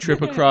 a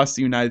trip across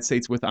the United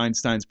States with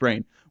Einstein's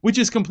brain, which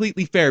is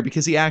completely fair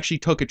because he actually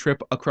took a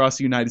trip across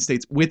the United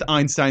States with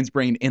Einstein's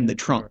brain in the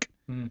trunk.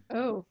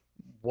 Oh.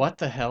 What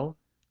the hell?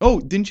 Oh,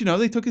 didn't you know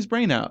they took his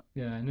brain out?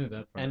 Yeah, I knew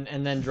that part.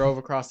 And then drove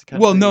across the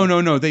country. Well,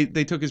 no,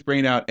 they took his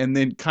brain out and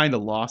then kind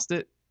of lost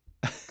it.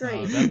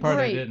 Great. That part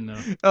Great. I didn't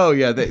know. Oh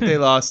yeah, they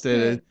lost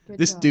it. Good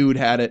This job. dude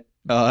had it.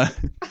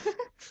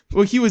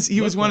 Well, he was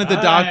Look one of what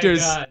the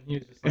doctors. I got. He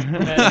was just like,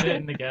 petting it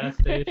in the gas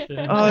station.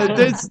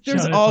 There's Trying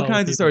to all tell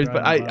kinds of people stories, but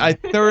driving I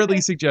by.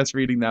 thoroughly suggest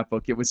reading that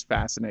book. It was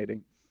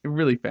fascinating,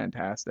 really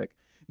fantastic.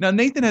 Now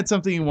Nathan had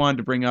something he wanted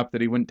to bring up that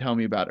he wouldn't tell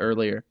me about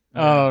earlier.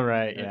 Oh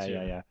right, That's you.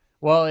 yeah.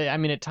 Well, I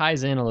mean, it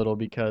ties in a little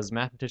because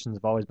mathematicians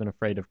have always been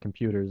afraid of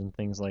computers and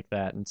things like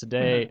that. And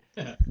today,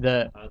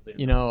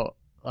 Oddly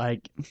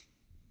like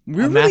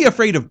We're A really math-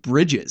 afraid of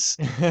bridges.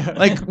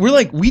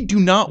 We do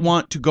not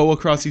want to go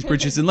across these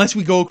bridges unless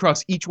we go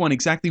across each one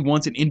exactly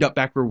once and end up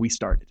back where we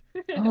started.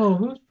 Oh,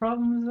 whose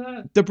problem is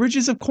that? The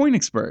bridges of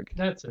Königsberg.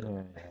 That's it.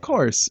 Of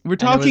course. We're it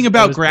talking was-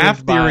 about it was graph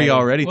proved by- theory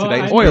already Well,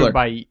 today. I- Euler.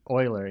 by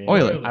Euler. Yeah.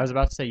 Euler. I was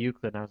about to say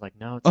Euclid, and I was like,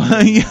 no. It's Oh,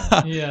 not.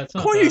 yeah. Yeah, it's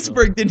not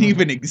Königsberg didn't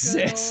even Good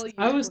exist. old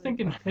I was Euclid.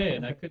 thinking K,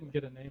 and I couldn't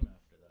get a name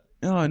after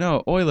that. Oh,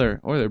 no. Euler.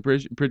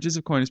 Bridges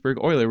of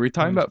Königsberg. Euler. We're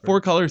talking about Königsberg.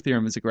 four-color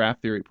theorem as a graph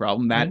theory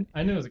problem. That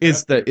I knew it was a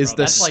is graph the theory is the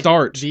problem. That's like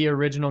start. the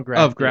original graph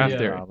of graph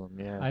theory. problem.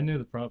 Yeah. I knew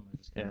the problem. I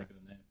just couldn't Yeah. think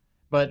of the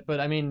name. But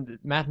I mean,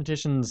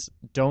 mathematicians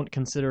don't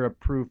consider a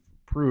proof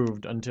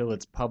proved until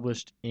it's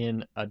published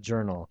in a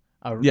journal.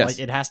 Yes. Like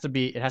it has to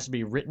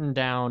be written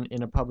down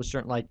in a published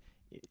journal. Like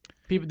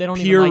people, they don't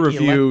Peer even like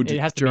reviewed it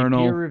has to journal.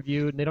 be peer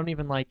reviewed. They don't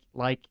even like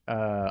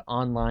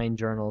online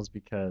journals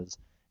because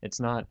it's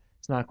not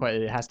quite.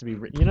 It has to be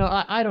written.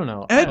 I don't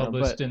know. I don't know,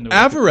 Published but in the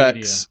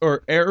Averex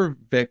or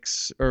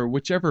Airvix or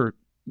whichever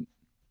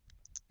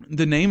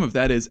the name of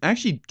that is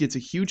actually gets a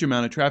huge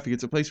amount of traffic.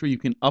 It's a place where you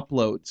can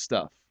upload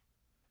stuff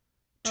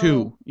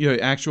to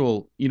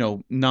actual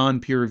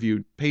non-peer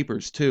reviewed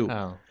papers too.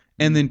 oh.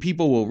 And then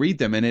people will read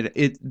them, and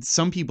it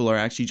some people are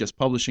actually just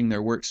publishing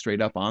their work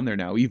straight up on there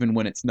now, even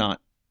when it's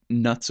not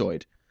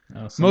nutsoid.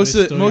 Oh, Most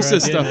of somebody the stole your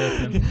stuff-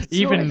 idea, Nathan.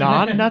 Even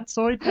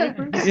non-nutsoid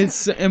papers.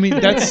 It's I mean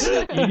that's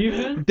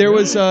Even? there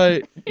was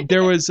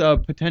a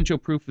potential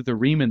proof of the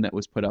Riemann that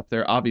was put up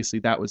there. Obviously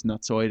that was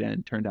nutsoid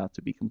and turned out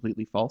to be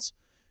completely false.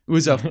 It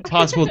was a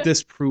possible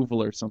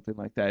disproval or something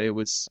like that. It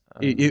was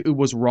it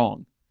was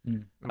wrong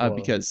Well,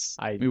 because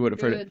I- we would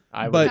have heard it. Good.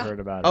 I would but have heard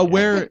about it.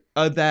 Aware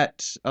of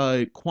that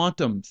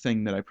quantum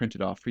thing that I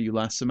printed off for you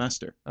last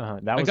semester.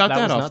 That was got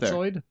that that was off there.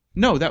 nutsoid?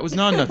 No, that was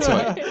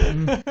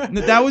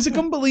non-nutsoid. That was a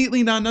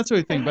completely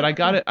non-nutsoid thing, but I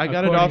got it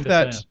According off to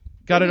that Sam.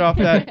 got it off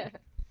that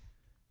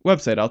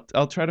website.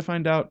 I'll try to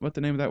find out what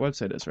the name of that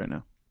website is right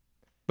now.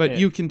 But Yeah.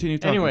 you continue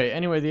talking.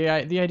 Anyway, the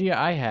idea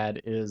I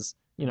had is,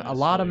 a Nice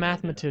lot of story,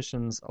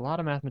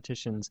 yeah.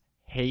 mathematicians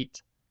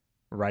hate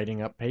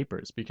writing up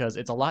papers, because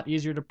it's a lot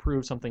easier to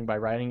prove something by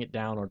writing it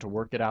down or to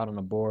work it out on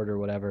a board or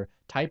whatever.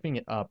 Typing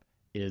it up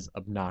is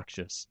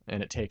obnoxious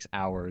and it takes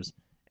hours,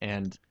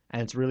 and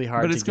it's really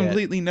hard But to it's get.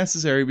 completely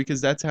necessary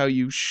because that's how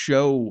you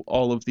show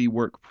all of the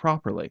work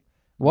properly.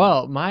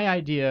 Well, my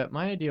idea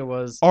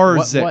was what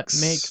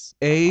Arxix, makes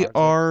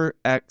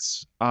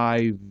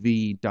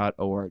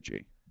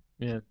arxiv.org.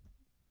 yeah.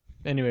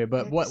 Anyway,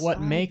 but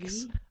what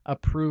makes a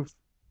proof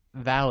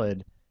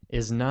valid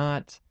is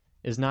not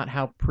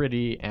how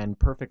pretty and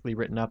perfectly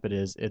written up it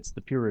is. It's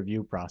the peer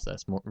review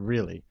process,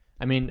 really.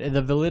 I mean,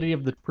 the validity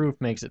of the proof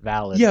makes it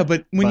valid. Yeah,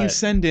 but when you but-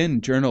 send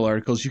in journal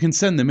articles, you can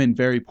send them in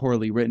very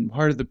poorly written.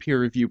 Part of the peer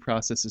review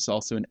process is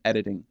also an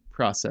editing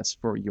process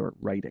for your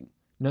writing.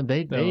 No,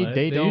 they No,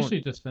 don't.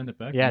 usually just send it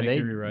back. Yeah, and make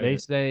you rewrite they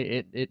it.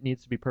 say it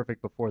needs to be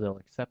perfect before they'll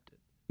accept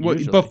it. Well,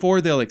 Usually. before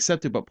they'll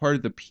accept it, but part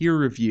of the peer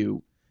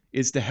review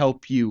is to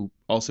help you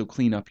also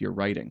clean up your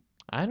writing.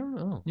 I don't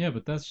know. Yeah,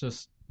 but that's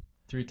just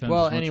 3 times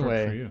Well, as much work for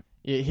anyway,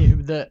 you.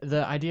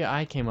 the idea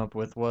I came up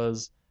with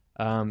was,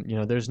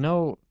 there's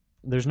no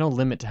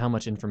limit to how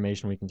much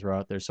information we can throw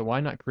out there. So why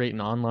not create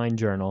an online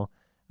journal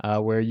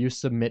where you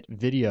submit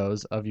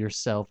videos of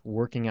yourself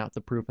working out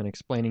the proof and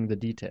explaining the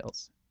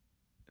details?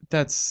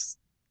 That's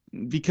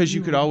because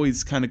you could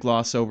always kind of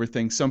gloss over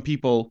things. Some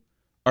people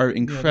are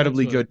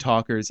incredibly what- good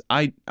talkers.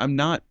 I'm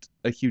not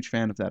a huge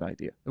fan of that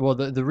idea. Well,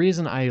 the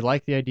reason I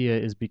like the idea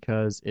is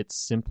because it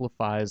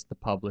simplifies the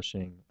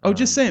publishing. Oh,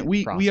 just saying,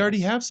 we already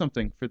process. have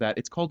something for that.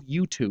 It's called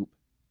YouTube.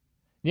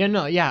 Yeah,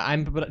 no, yeah,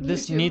 but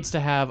this YouTube. needs to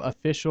have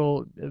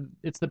official.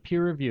 It's the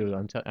peer review.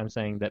 I'm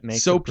saying that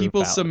makes So the proof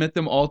people valid. submit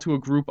them all to a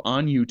group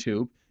on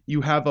YouTube.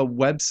 You have a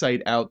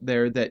website out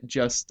there that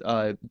just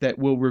that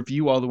will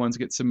review all the ones that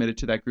get submitted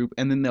to that group,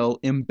 and then they'll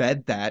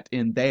embed that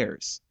in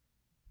theirs.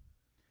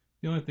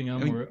 The only thing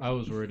mean, I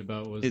was worried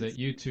about was it's-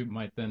 that YouTube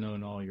might then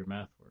own all your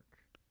math work.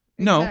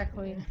 No,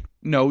 Exactly.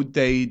 no,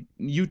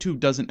 YouTube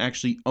doesn't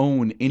actually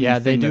own anything Yeah,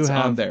 they do that's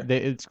have. on there.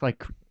 It's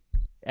like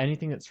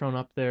anything that's thrown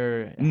up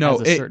there No,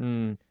 has a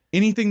certain.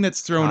 Anything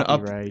that's thrown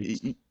Copyright.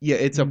 up, yeah,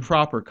 it's a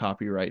proper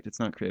copyright. It's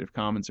not Creative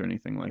Commons or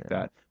anything like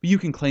that. But you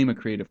can claim a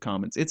Creative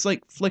Commons. It's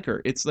like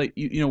Flickr. It's like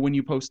you know when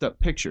you post up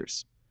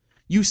pictures,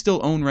 you still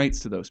own rights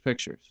to those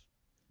pictures.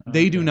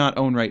 They do Okay. not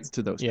own rights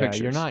to those Yeah,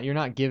 pictures. you're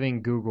not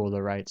giving Google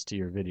the rights to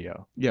your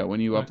video. Yeah,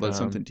 when you upload Um,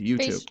 something to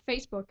YouTube.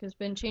 Facebook has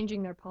been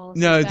changing their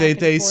policies. No, back they and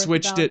forth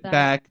switched about it that.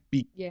 back.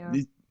 Yeah,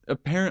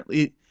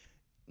 Apparently,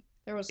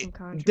 there was some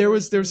controversy.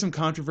 there was some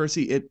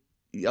controversy.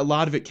 A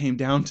lot of it came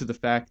down to the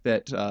fact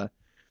that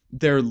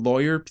their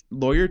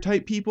lawyer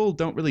type people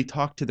don't really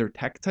talk to their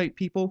tech type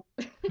people.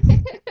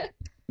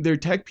 Their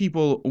tech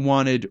people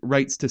wanted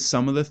rights to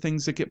some of the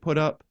things that get put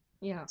up.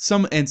 Yeah.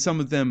 Some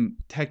of them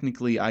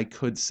technically I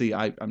could see.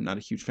 I'm not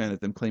a huge fan of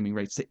them claiming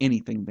rights to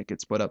anything that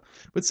gets put up.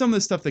 But some of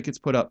the stuff that gets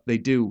put up, they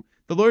do.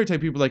 The lawyer type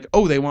people are like,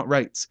 oh, they want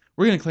rights.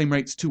 We're going to claim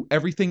rights to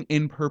everything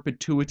in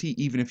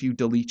perpetuity, even if you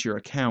delete your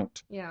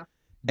account. Yeah.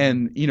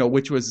 And,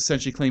 which was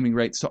essentially claiming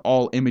rights to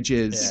all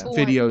images, Yeah. People weren't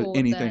video, cool with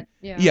anything.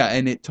 that. Yeah,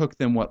 and it took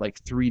them,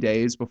 3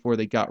 days before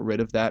they got rid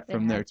of that They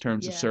from had their to,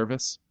 terms of yeah.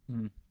 service.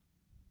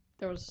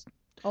 There was.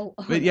 Oh.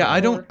 But yeah,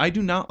 I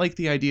do not like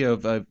the idea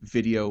of a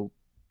video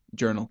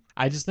journal.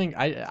 I just think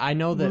I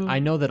know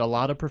that a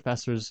lot of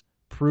professors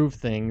prove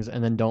things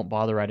and then don't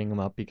bother writing them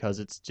up because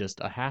it's just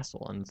a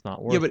hassle and it's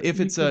not worth. Yeah, but it.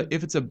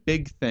 if it's a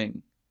big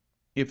thing,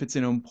 if it's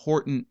an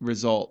important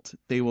result,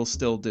 they will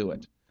still do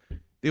it.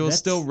 They will That's-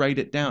 still write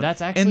it down.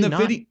 that's actually and the not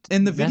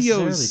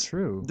necessarily videos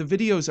true. The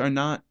videos are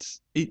not.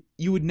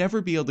 You would never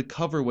be able to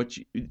cover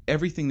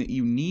everything that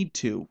you need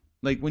to.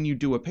 Like when you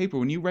do a paper,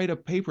 when you write a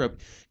paper up,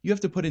 you have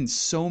to put in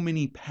so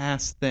many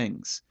past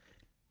things.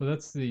 Well,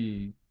 that's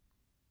the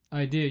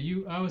idea. He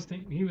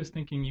was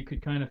thinking you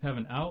could kind of have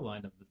an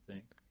outline of the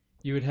thing.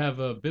 You would have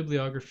a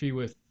bibliography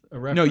with a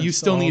reference. No, you to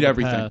still all need the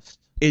everything. past.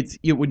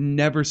 It would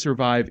never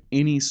survive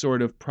any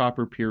sort of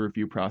proper peer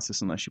review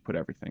process unless you put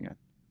everything in.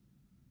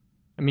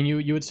 I mean,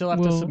 you would still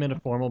have to Well- submit a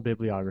formal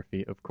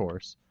bibliography, of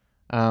course.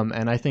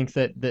 And I think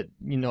that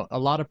a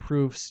lot of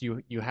proofs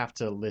you have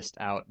to list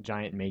out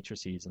giant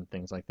matrices and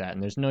things like that,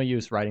 and there's no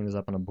use writing those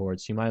up on a board.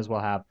 So you might as well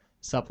have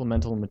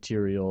supplemental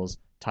materials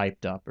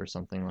typed up or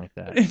something like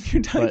that. If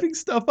you're typing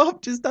stuff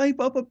up, just type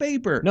up a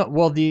paper. No,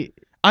 well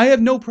I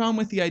have no problem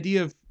with the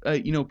idea of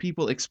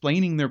people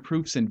explaining their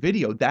proofs in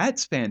video.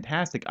 That's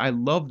fantastic. I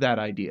love that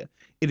idea.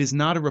 It is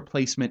not a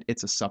replacement,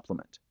 it's a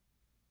supplement.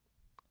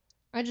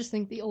 I just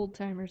think the old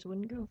timers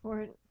wouldn't go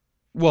for it.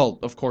 Well,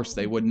 of course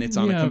they wouldn't. It's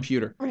on a Yeah.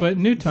 computer. But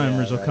new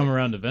timers Yeah, will come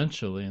around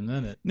eventually, and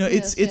then it. No,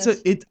 Yes,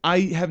 I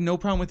have no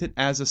problem with it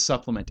as a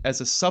supplement.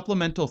 As a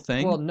supplemental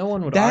thing. well, no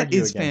one would that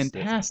argue is against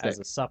fantastic. it as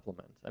a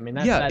supplement. I mean,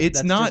 Yeah, it's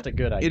that's not- just a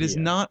good idea. It is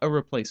not a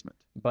replacement.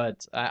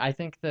 But I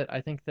think that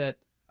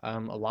a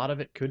lot of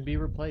it could be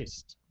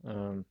replaced.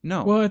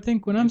 No. Well, I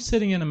think when I'm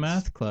sitting in a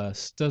math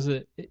class,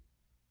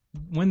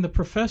 when the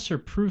professor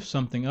proves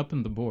something up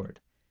on the board,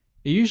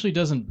 it usually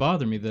doesn't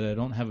bother me that I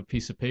don't have a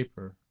piece of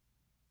paper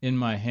in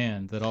my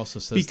hand that also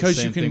says Because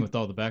the you same can- thing with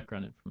all the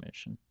background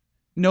information.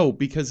 No,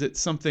 because it's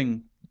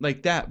something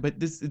like that, but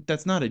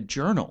that's not a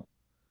journal.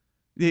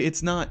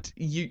 It's not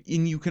you,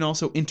 and you can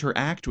also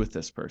interact with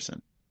this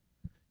person.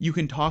 You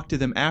can talk to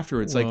them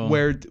afterwards. Like, Well,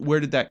 where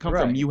did that come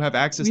from? Right. You have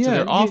access to Yeah,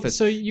 their office.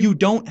 so You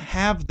don't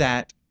have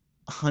that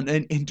on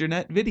an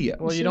internet video.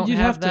 Well, you So don't you'd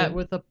have have that to-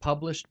 with a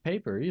published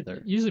paper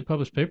either. Usually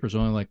published papers are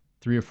only like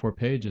 3 or 4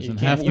 pages, You and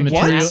can't- half the you can't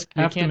material. ask-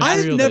 you Half the can't material I've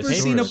material they never they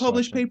seen a store. store.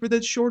 published Question. paper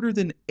that's shorter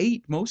than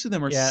 8. Most of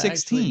them are Yeah,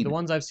 16. actually, the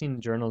ones I've seen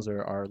in journals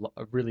are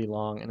really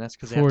long, and that's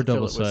because they Four have to fill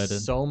it with double-sided.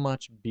 so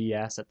much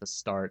BS at the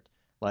start,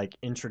 like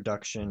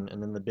introduction,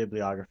 and then the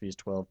bibliography is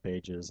 12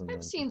 pages, and then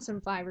I've seen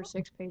some 5 or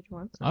 6 page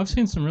ones. I've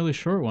seen some really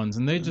short ones,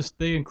 and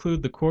they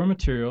include the core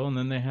material, and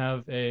then they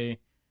have a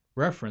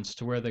reference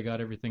to where they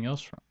got everything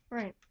else from.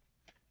 Right.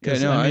 Yeah,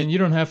 'Cause, no, I mean, you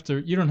don't have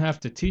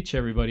to teach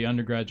everybody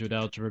undergraduate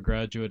algebra,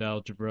 graduate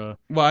algebra.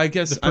 Well, I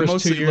guess The I first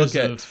mostly 2 years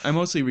look at of- I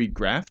mostly read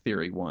graph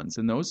theory ones,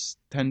 and those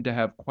tend to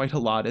have quite a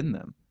lot in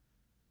them.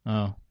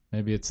 Oh,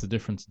 maybe it's the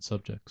difference in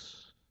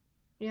subjects.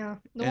 Yeah.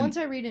 The And- ones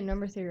I read in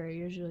number theory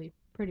are usually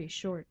pretty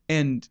short.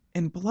 And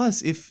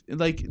plus, if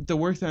like the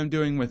work that I'm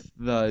doing with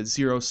the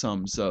zero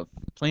sums of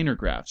planar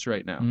graphs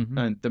right now, Mhm.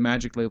 and the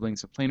magic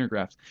labelings of planar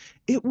graphs,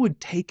 it would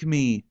take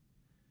me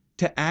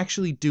to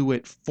actually do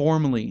it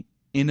formally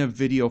in a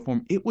video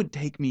form. It would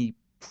take me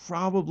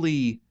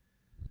probably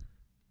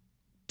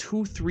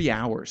 2-3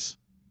 hours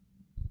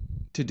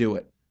to do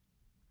it.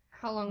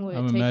 How long would it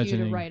I'm take you to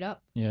imagining- write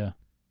up? Yeah.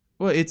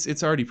 Well,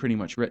 it's already pretty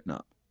much written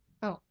up.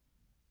 Oh.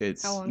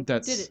 It's How long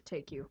that's did it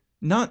take you?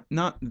 not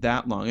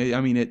that long.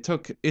 I mean, it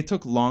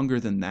took longer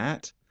than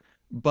that,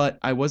 but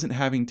I wasn't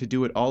having to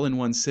do it all in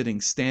one sitting,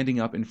 standing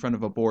up in front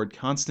of a board,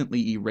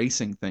 constantly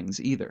erasing things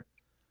either.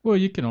 Well,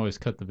 you can always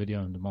cut the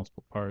video into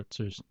multiple parts.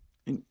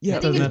 And yeah, I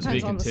think it doesn't have to be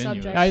depends on the continuous.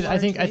 subject. I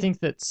largely. think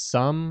that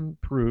some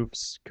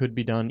proofs could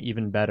be done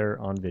even better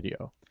on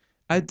video.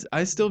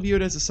 I still view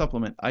it as a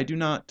supplement. I don't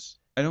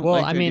Well,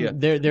 like I the mean,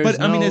 idea. there's But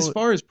no. I mean, as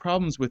far as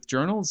problems with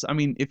journals, I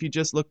mean, if you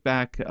just look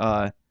back,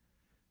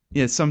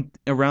 some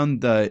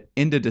around the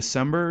end of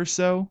December or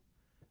so,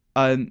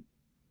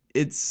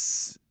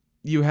 it's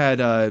you had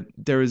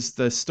there was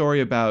the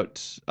story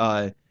about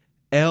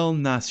El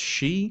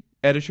Nashi,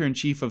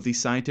 editor-in-chief of the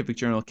scientific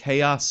journal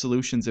Chaos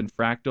Solutions and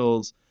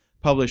Fractals,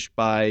 published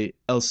by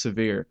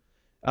Elsevier.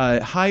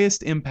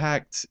 Highest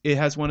impact. It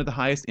has one of the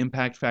highest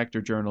impact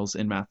factor journals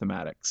in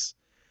mathematics.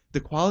 The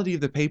quality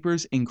of the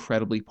papers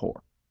incredibly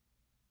poor.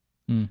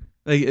 Hmm.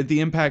 Like the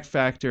impact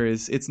factor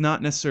it's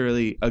not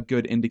necessarily a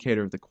good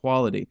indicator of the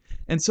quality.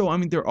 And so I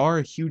mean there are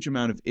a huge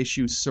amount of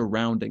issues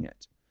surrounding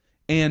it.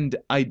 And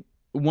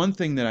one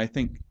thing that I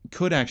think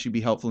could actually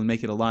be helpful and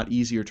make it a lot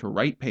easier to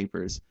write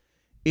papers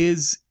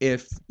is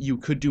if you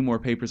could do more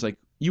papers like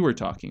you were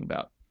talking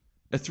about.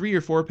 A 3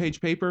 or 4 page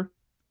paper,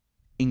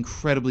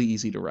 incredibly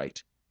easy to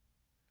write.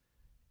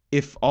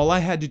 If all I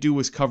had to do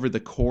was cover the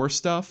core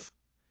stuff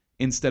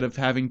instead of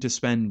having to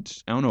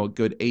spend, I don't know, a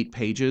good 8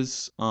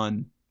 pages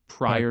on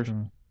prior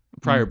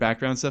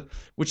background stuff,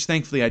 which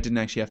thankfully I didn't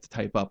actually have to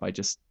type up. I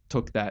just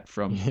took that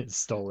from.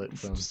 Stole it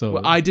from. So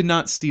Well, I did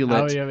not steal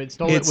Oh, it. yeah, it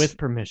stole it It's- with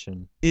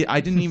permission.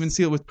 I didn't even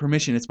steal it with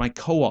permission. It's my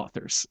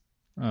co-authors.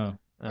 oh,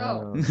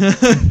 Oh.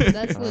 That's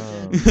That's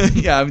Oh.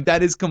 legit. yeah, I mean,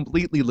 that is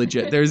completely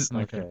legit. There's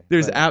Okay.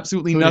 there's but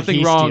absolutely who did nothing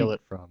he wrong. Steal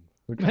it from?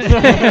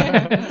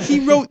 He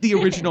wrote the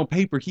original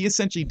paper. He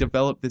essentially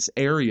developed this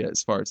area,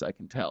 as far as I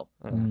can tell.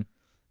 Mm.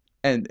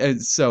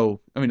 And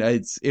so I mean,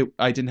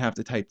 I didn't have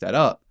to type that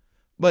up.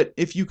 But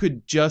if you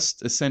could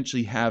just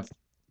essentially have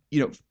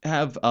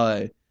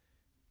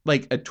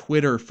like a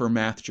Twitter for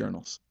math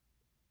journals.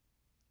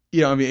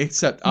 I mean,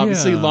 except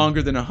obviously Yeah.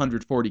 longer than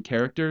 140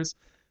 characters,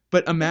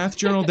 but a math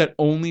journal that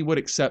only would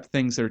accept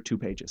things that are 2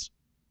 pages.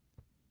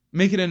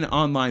 Make it an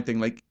online thing,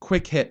 like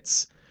quick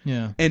hits,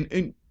 yeah, and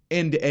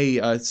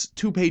a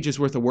 2 pages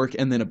worth of work,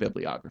 and then a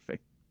bibliography.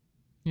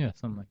 yeah,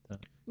 something like that.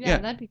 Yeah, Yeah.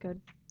 that'd be good.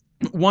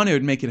 One, it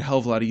would make it a hell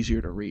of a lot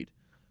easier to read.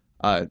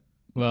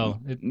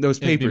 Well, Those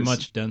it'd be papers.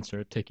 much denser.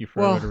 It'd take you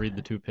forever Well, to read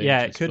the 2 pages.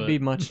 Yeah, it could but- be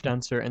much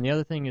denser. And the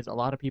other thing is, a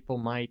lot of people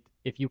might,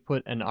 if you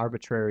put an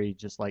arbitrary,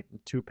 just like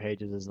 2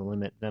 pages as the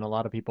limit, then a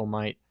lot of people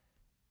might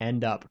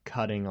end up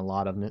cutting a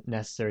lot of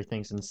necessary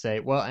things and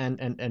say, well,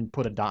 and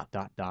put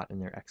a ... in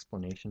their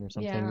explanation or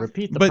something. Yeah.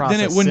 Repeat the But process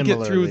then it wouldn't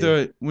get through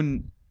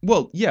similarly.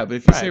 well, yeah, but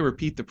if you say Right.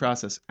 repeat the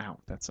process, ow,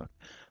 that sucked.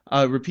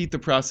 Repeat the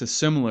process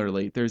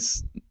similarly,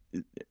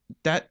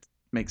 that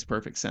makes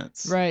perfect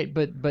sense. Right,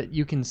 but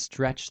you can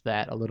stretch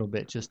that a little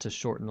bit just to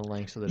shorten the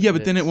length so that Yeah,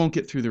 but then it fits. won't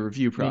get through the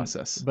review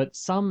process. But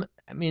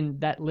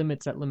that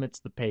limits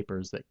the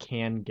papers that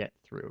can get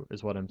through,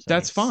 is what I'm saying.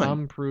 That's fine.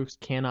 Some proofs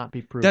cannot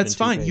be proved. That's in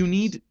 2 fine. You pages.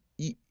 need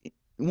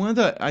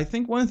I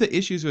think one of the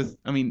issues with,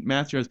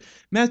 math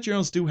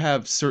journals do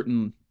have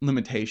certain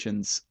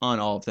limitations on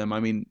all of them. I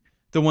mean,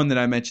 the one that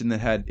I mentioned that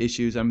had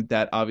issues,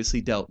 that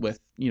obviously dealt with,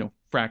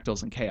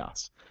 fractals and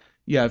chaos.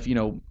 You have,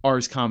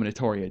 Ars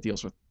Combinatoria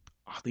deals with,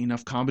 oddly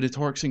enough,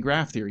 combinatorics and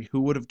graph theory.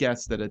 Who would have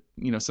guessed that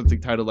something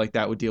titled like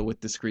that would deal with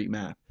discrete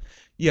math?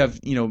 You have,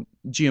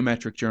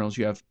 geometric journals,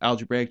 you have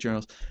algebraic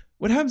journals.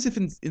 What happens if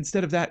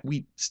instead of that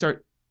we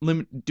start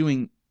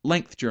doing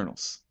length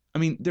journals? I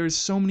mean, there's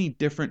so many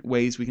different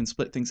ways we can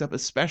split things up,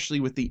 especially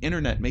with the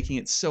internet making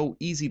it so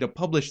easy to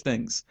publish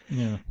things.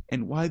 Yeah.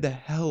 And why the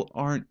hell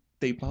aren't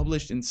they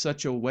published in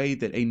such a way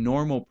that a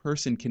normal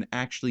person can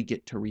actually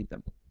get to read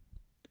them?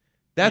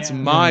 That's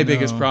my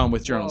biggest problem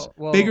with journals.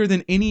 Bigger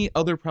than any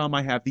other problem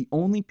I have. The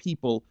only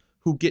people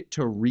who get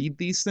to read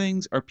these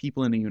things are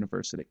people in a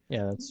university.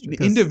 Yeah, that's true.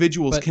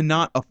 Individuals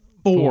cannot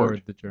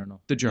afford the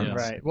journal. The journals.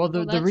 Yeah. Right. Well,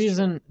 the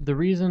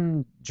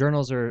reason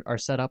journals are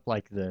set up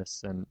like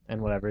this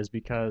and whatever is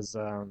because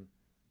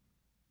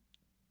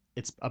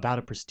it's about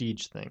a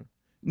prestige thing.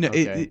 No,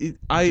 okay.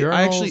 I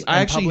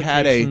actually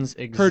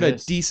heard a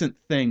decent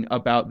thing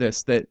about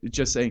this, that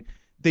just saying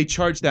they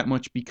charge that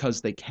much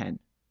because they can.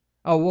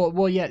 Oh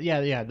well,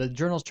 yeah. The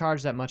journals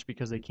charge that much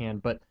because they can,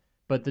 but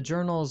the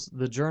journals,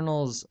 the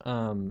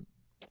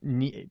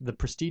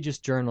prestigious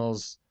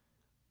journals,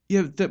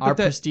 are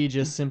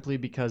prestigious simply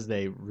because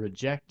they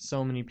reject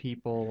so many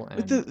people.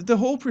 And... But the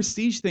whole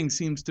prestige thing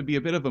seems to be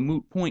a bit of a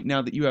moot point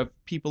now that you have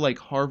people like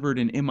Harvard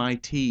and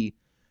MIT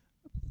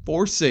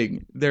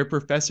forcing their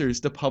professors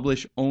to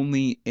publish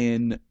only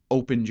in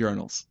open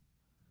journals.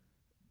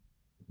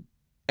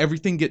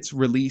 Everything gets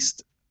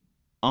released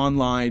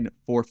online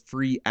for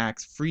free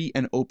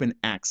and open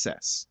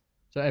access.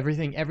 So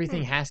everything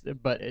has to,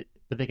 but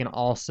they can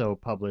also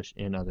publish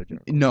in other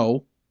journals.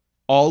 No,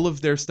 all of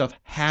their stuff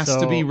has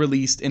to be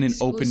released in an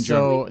open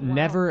journal. So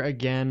never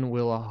again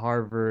will a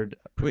Harvard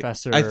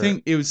professor. I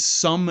think it was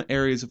some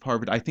areas of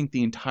Harvard. I think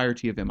the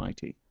entirety of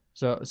MIT.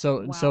 So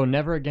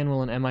never again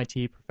will an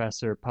MIT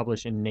professor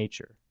publish in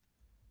Nature.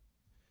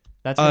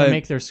 That's going to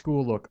make their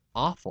school look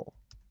awful.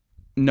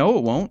 No,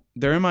 it won't.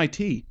 They're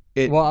MIT.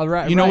 You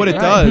know what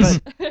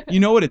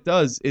it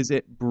does is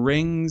it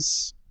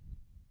brings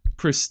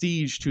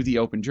prestige to the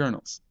open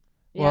journals.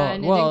 Yeah,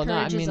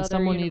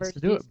 someone needs to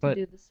do it, but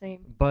do the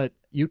same. But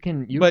you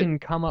can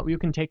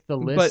take the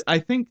list. But I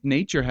think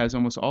Nature has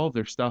almost all of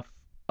their stuff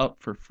up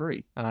for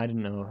free. I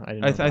didn't know.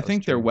 I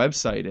think their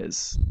website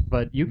is.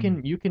 But you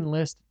can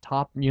list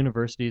top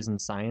universities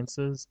and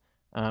sciences.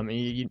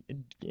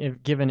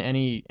 Given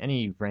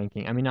any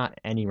ranking, I mean not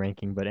any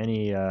ranking, but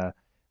any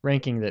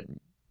ranking that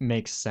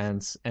makes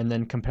sense, and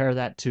then compare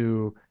that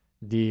to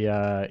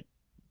the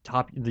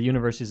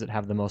universities that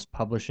have the most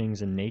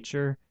publishings in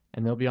Nature,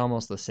 and they'll be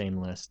almost the same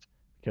list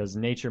because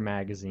Nature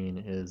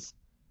magazine is.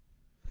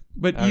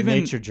 But even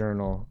Nature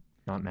journal,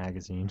 not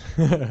magazine.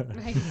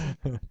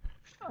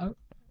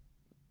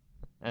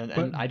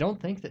 And I don't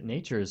think that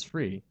Nature is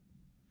free.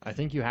 I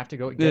think you have to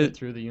get it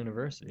through the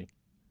university.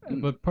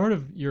 But part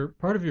of your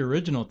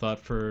original thought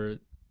for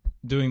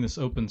doing this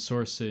open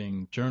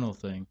sourcing journal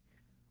thing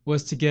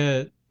was to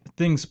get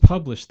things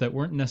published that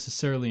weren't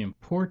necessarily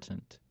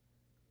important.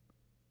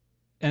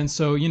 And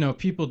so,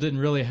 people didn't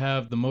really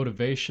have the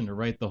motivation to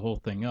write the whole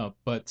thing up,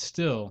 but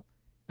still,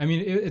 I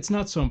mean, it's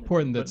not so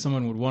important that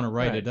someone would want to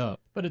write it up.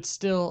 But it's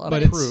still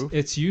a proof.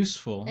 It's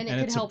useful, and it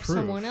could help help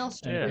someone else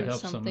to prove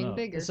something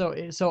bigger.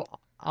 So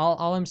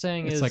all I'm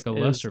saying is... It's like a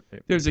lesser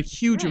paper. There's a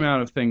huge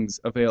amount of things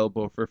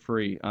available for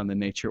free on the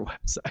Nature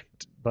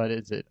website. But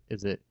is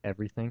it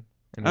everything?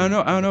 I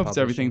don't know if it's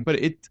everything, but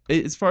it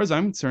as far as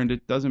I'm concerned,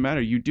 it doesn't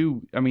matter.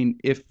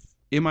 If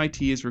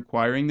MIT is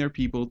requiring their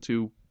people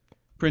to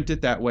print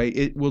it that way,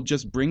 it will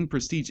just bring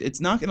prestige.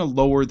 It's not going to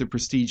lower the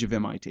prestige of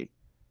MIT.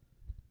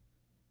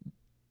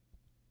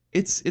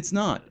 It's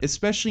not,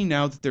 especially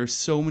now that there's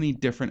so many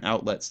different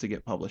outlets to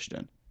get published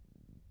in.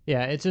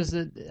 Yeah, it's just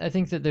that I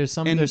think that there's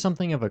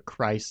something of a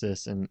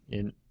crisis in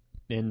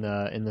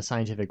the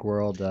scientific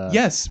world.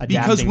 Yes,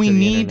 because we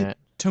need internet.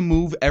 To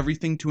move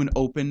everything to an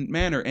open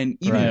manner, and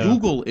even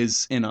Google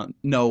is in on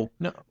no.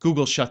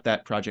 Google shut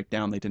that project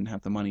down. They didn't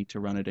have the money to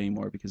run it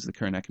anymore because of the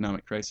current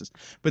economic crisis.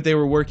 But they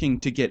were working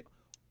to get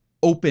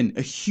open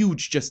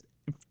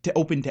to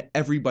open to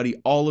everybody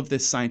all of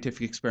this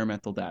scientific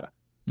experimental data.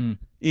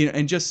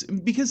 And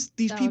just because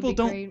these people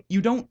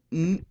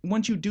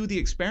once you do the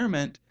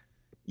experiment,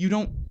 you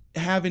don't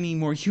have any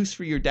more use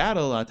for your data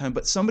a lot of time,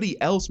 but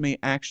somebody else may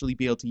actually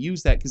be able to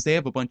use that because they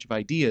have a bunch of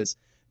ideas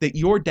that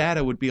your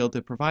data would be able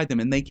to provide them,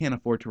 and they can't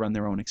afford to run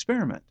their own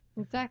experiment.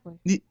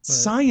 Exactly.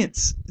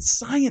 Science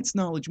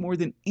knowledge, more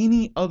than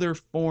any other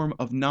form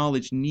of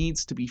knowledge,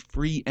 needs to be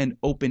free and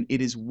open.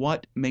 It is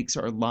what makes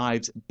our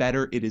lives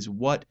better. It is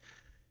what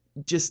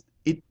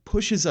it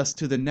pushes us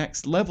to the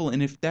next level.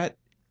 And if that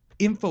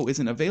info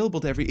isn't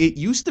available to it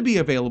used to be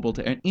available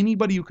to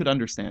anybody who could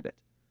understand it.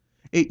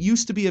 It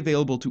used to be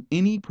available to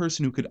any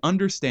person who could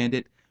understand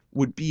it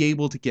would be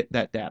able to get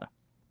that data.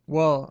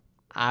 Well,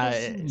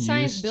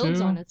 science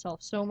builds on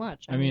itself so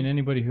much. I mean,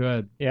 anybody who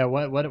had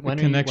when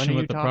connection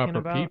with the talking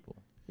proper about? people.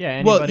 Yeah,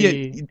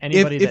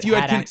 anybody that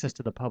had access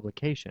to the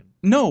publication.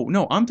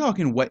 No, I'm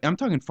talking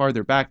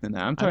farther back than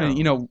that. I'm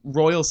talking,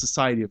 Royal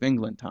Society of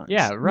England times.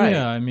 Yeah, right.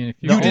 Yeah, I mean, if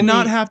you did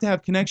not have to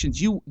have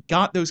connections. You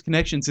got those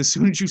connections as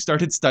soon as you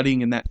started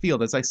studying in that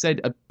field. As I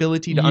said,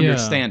 ability to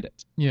understand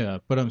it. Yeah,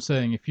 but I'm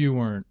saying if you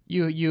weren't,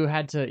 you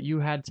had to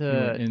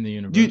in the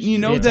university. You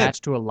know be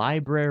attached to a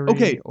library.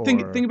 Okay,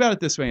 think about it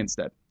this way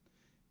instead.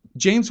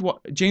 James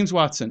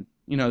Watson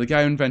the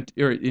guy who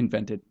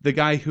invented, the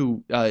guy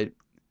who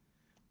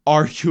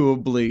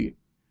arguably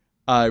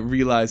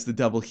realized the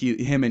double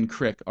him and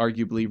Crick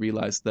arguably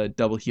realized the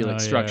double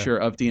helix structure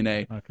of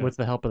DNA. Okay. With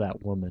the help of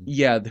that woman.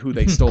 Yeah, who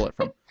they stole it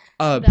from.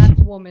 That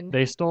woman.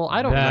 They stole.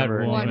 I don't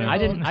remember.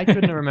 Woman. I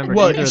couldn't remember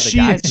well, either of the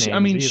guys' names. I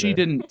mean, either.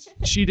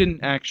 she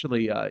didn't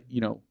actually.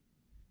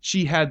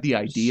 She had the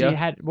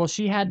idea.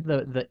 She had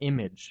the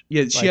image.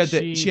 Yeah, she had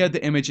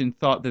the image and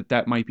thought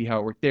that might be how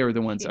it worked. They were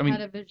the ones. She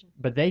had a vision.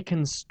 But they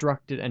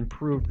constructed and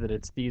proved that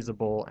it's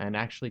feasible and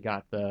actually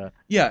got the.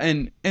 Yeah,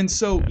 and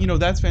so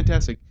that's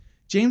fantastic.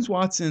 James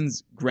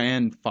Watson's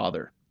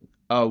grandfather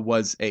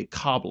was a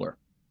cobbler,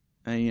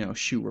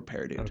 shoe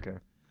repair dude.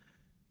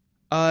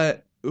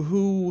 Okay.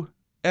 Who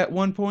at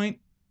one point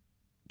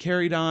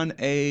carried on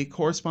a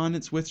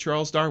correspondence with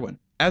Charles Darwin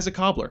as a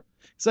cobbler.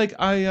 It's like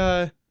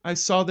I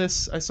saw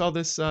this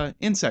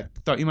insect,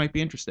 thought you might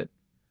be interested,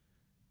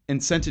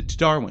 and sent it to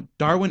Darwin.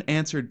 Darwin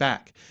answered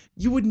back.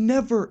 You would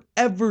never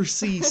ever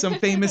see some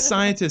famous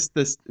scientist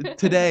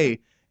today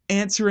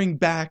answering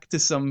back to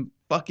some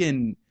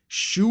fucking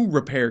shoe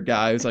repair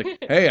guy who's like,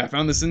 "Hey, I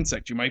found this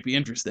insect. You might be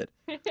interested."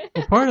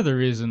 Well, part of the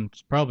reason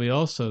is probably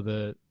also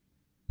that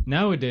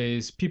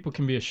nowadays people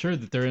can be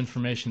assured that their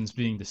information is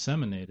being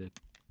disseminated.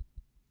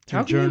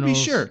 How can you be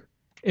sure?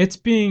 It's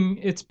being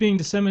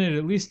disseminated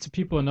at least to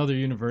people in other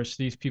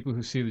universities, people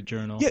who see the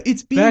journal. Yeah,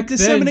 it's being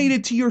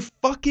disseminated to your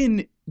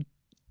fucking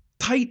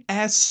tight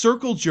ass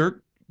circle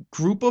jerk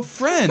group of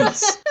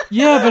friends.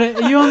 Yeah,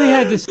 but you only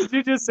had to. Did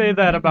you just say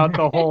that about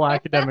the whole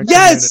academic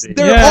yes,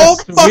 community? They're all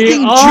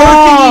fucking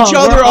jerking each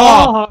other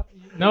off.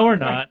 No, we're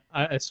not.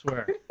 I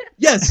swear.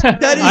 Yes,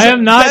 that is. I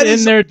am not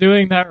in there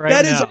doing that right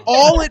now. That is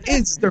all it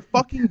is. They're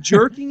fucking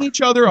jerking each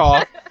other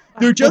off.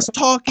 They're just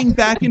talking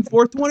back and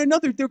forth to one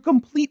another. They're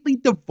completely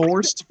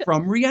divorced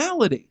from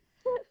reality.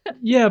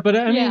 Yeah, but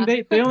I mean,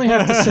 they only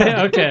have to say,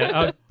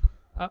 okay,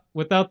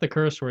 without the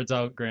curse words,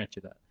 I'll grant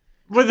you that.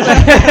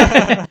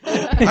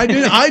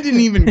 I didn't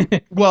even.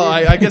 Well,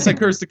 I guess I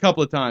cursed a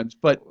couple of times,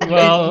 but in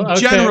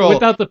general,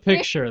 without the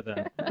picture,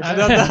 then.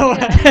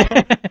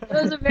 That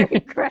was a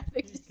very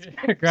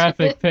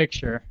graphic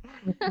picture.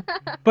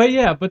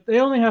 But they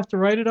only have to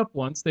write it up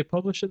once. They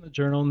publish it in the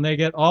journal, and they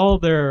get all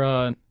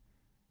their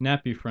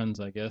nappy friends,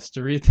 I guess,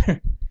 to read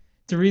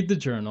the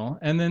journal,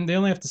 and then they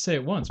only have to say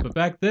it once. But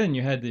back then,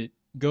 you had to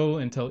go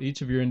and tell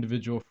each of your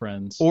individual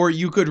friends, or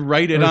you could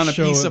write it on a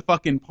piece of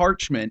fucking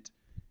parchment.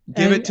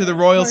 Give it to the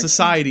Royal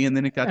Society, and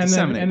then it got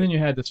disseminated. And then you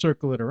had to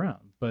circle it around.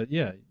 But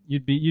yeah,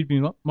 you'd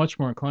be much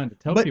more inclined to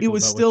tell people. But it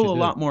was still a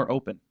lot more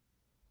open.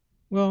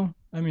 Well,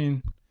 I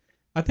mean,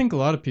 I think a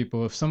lot of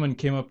people, if someone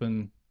came up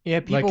and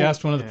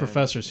asked one of the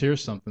professors,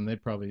 "Here's something,"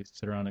 they'd probably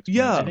sit around and explain.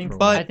 Yeah,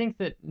 but I think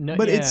that.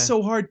 It's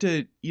so hard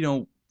to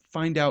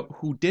find out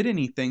who did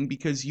anything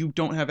because you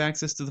don't have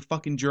access to the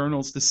fucking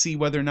journals to see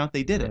whether or not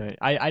they did it.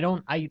 I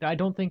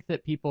don't think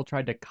that people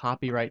tried to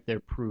copyright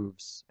their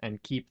proofs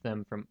and keep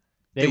them from.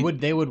 They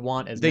would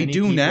want as many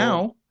people. They do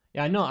now.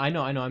 Yeah, I know.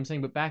 I'm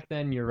saying, but back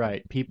then, you're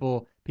right.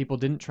 People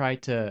didn't try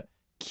to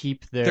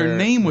keep their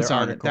name was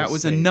on it. That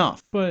was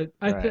enough. But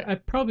I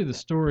probably the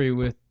story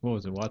with what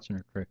was it, Watson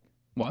or Crick?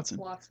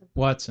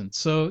 Watson.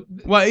 So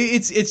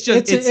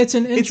it's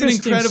an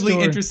incredibly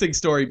interesting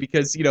story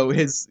because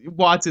his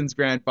Watson's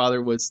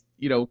grandfather was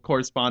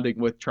corresponding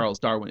with Charles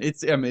Darwin.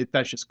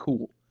 That's just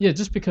cool. Yeah,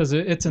 just because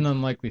it's an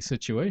unlikely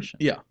situation.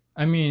 Yeah,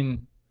 I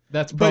mean.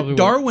 But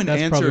Darwin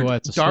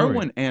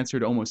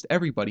answered almost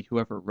everybody who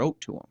ever wrote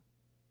to him.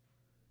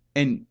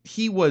 And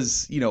he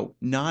was,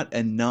 not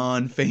a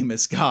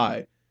non-famous guy.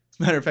 As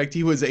a matter of fact,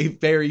 he was a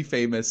very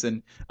famous,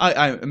 and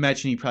I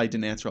imagine he probably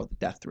didn't answer all the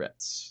death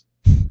threats.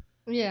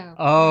 Yeah.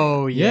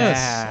 Oh, yeah.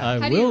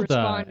 Yes, I will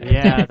die.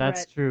 Yeah,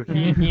 that's true.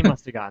 He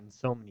must have gotten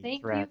so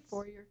many threats. Thank you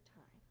for your time.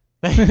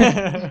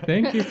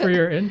 Thank you for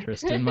your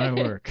interest in my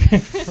work.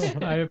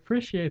 I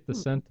appreciate the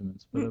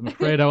sentiments, but I'm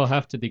afraid I will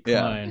have to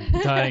decline.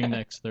 Dying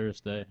next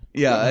Thursday.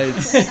 Yeah,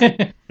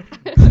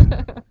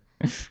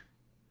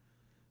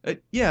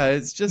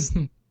 it's just.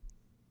 No,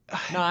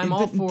 I'm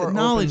all for the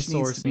knowledge open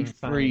needs to be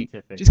free.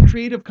 scientific. Just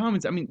Creative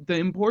Commons. I mean, the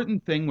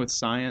important thing with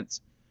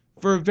science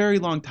for a very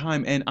long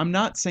time, and I'm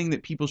not saying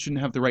that people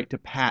shouldn't have the right to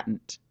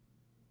patent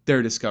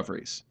their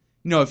discoveries.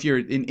 If you're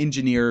an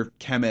engineer,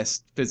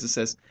 chemist,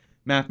 physicist.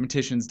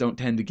 Mathematicians don't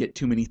tend to get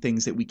too many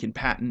things that we can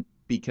patent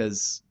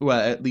because, well,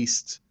 at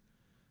least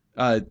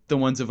the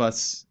ones of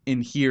us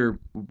in here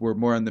were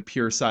more on the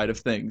pure side of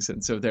things.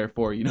 And so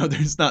therefore,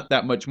 there's not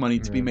that much money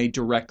to be made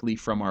directly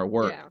from our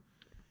work. Yeah.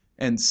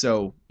 And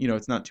so,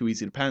 it's not too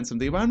easy to patent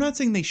something. But I'm not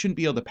saying they shouldn't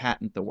be able to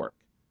patent the work.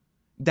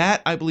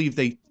 That, I believe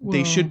they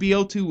should be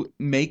able to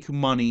make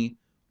money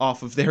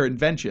off of their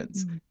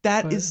inventions.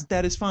 That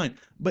is fine.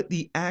 But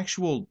the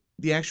actual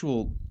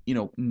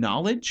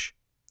knowledge...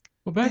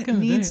 Well, back it in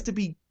the needs day, to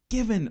be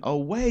given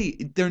away.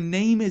 Their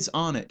name is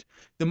on it.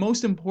 The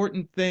most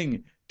important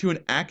thing to an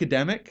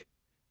academic,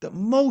 the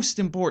most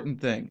important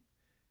thing,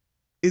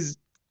 is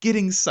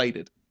getting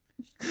cited.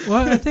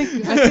 Well, I think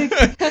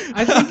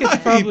it's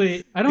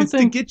probably. I don't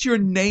think to get your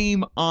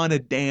name on a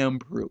damn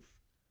proof.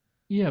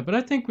 Yeah, but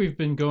I think we've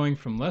been going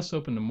from less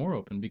open to more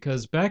open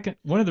because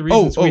one of the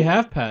reasons we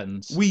have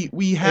patents.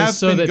 We have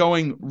so been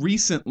going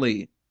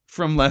recently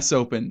from less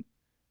open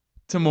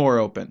to more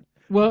open.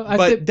 Well,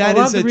 but that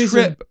is a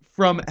trip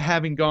from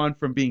having gone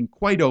from being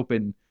quite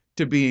open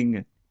to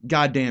being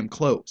goddamn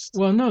closed.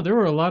 Well, no, there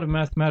were a lot of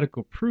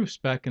mathematical proofs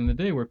back in the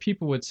day where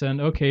people would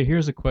send, okay,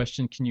 here's a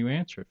question, can you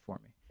answer it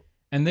for me?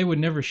 And they would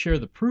never share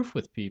the proof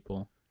with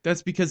people.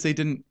 That's because they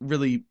didn't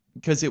really,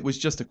 because it was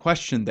just a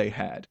question they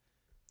had.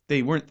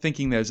 They weren't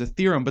thinking there's a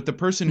theorem, but the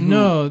person who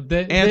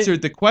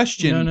answered the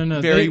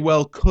question very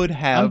well could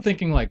have. I'm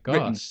thinking like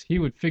Gauss. He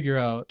would figure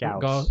out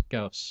Gauss.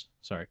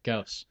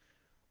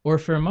 Or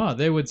Fermat.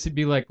 They would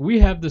be like, we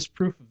have this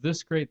proof of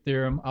this great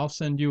theorem. I'll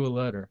send you a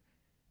letter.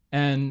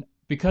 And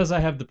because I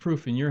have the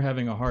proof and you're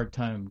having a hard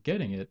time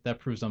getting it, that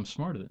proves I'm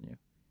smarter than you.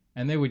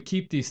 And they would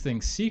keep these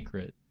things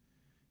secret.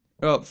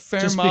 Well,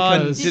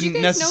 Fermat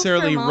didn't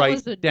necessarily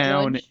write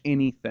down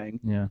anything.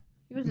 Yeah.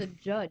 He was a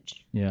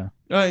judge. Yeah.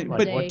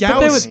 But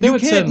Gauss,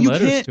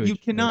 you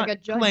cannot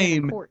like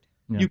claim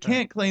you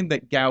can't claim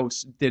that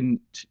Gauss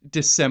didn't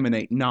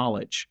disseminate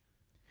knowledge.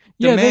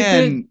 The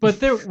man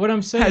what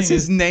I'm saying has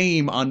his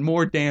name on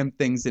more damn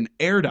things than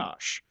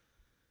Erdos.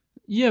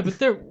 Yeah, but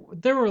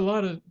there were a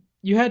lot of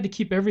you had to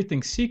keep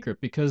everything secret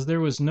because there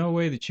was no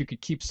way that you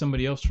could keep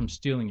somebody else from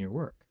stealing your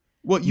work.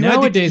 Well,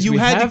 nowadays we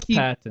have to keep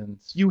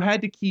patents. You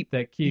had to keep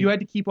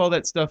all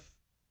that stuff.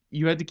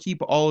 You had to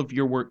keep all of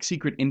your work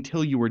secret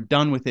until you were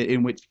done with it,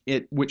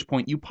 at which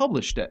point you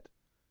published it.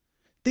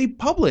 They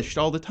published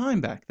all the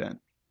time back then.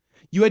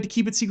 You had to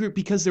keep it secret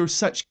because there was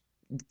such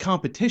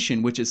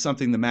competition, which is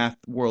something the math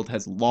world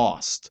has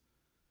lost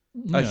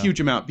a huge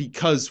amount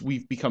because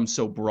we've become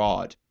so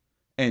broad.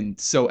 And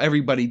so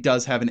everybody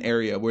does have an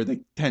area where they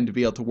tend to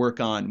be able to work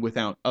on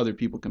without other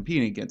people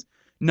competing against.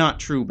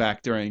 Not true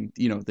back during,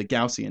 the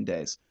Gaussian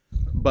days.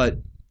 But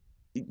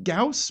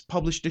Gauss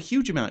published a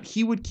huge amount.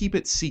 He would keep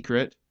it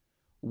secret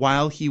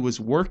while he was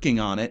working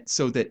on it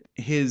so that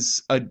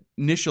his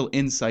initial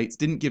insights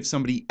didn't give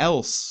somebody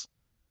else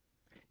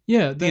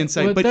the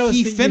insight, but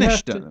he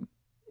finished them.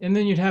 And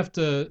then you'd have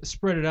to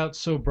spread it out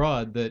so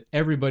broad that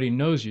everybody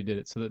knows you did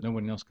it so that no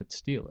one else could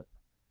steal it.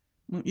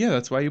 Well, yeah,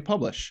 that's why you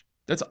publish.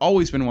 That's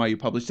always been why you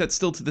publish. That's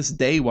still to this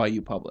day why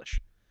you publish.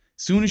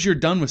 As soon as you're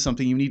done with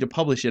something, you need to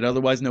publish it.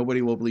 Otherwise,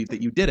 nobody will believe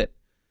that you did it.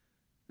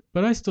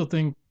 But I still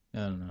think, I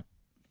don't know.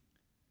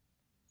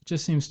 It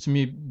just seems to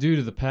me, due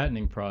to the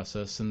patenting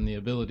process and the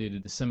ability to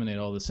disseminate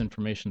all this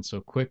information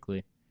so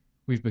quickly,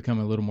 we've become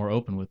a little more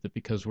open with it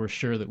because we're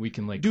sure that we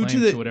can claim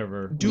to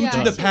whatever. Due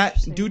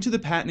to the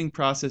patenting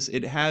process,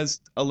 it has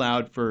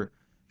allowed for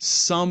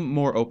some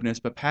more openness,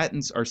 but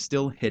patents are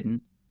still hidden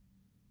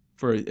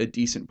for a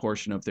decent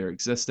portion of their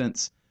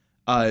existence.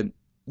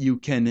 You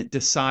can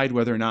decide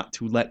whether or not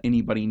to let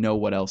anybody know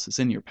what else is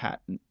in your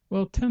patent.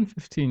 Well, 10,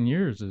 15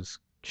 years is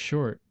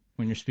short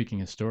when you're speaking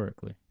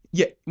historically.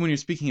 Yeah, when you're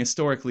speaking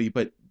historically,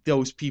 but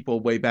those people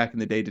way back in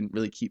the day didn't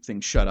really keep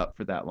things shut up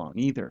for that long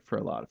either, for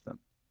a lot of them.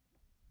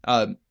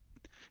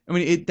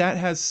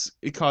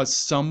 It caused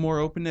some more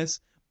openness,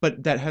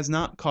 but that has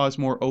not caused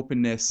more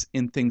openness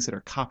in things that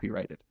are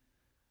copyrighted.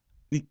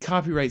 The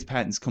copyrights,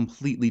 patents,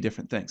 completely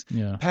different things.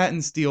 Yeah.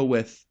 Patents deal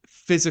with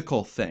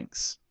physical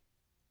things.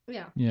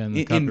 Yeah. Yeah, and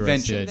the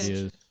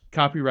inventions.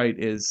 Copyright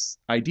is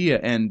idea,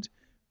 and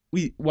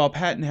while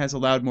patent has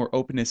allowed more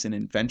openness in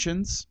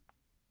inventions,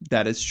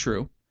 that is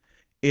true.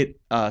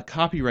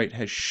 Copyright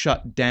has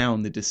shut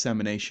down the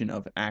dissemination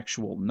of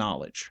actual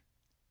knowledge.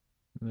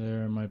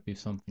 There might be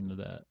something to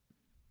that.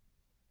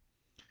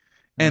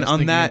 And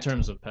on that, in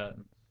terms of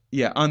patent.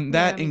 Yeah, on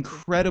that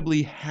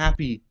incredibly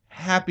happy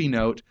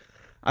note,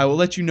 I will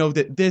let you know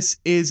that this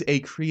is a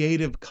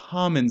Creative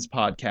Commons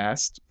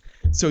podcast,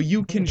 so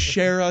you can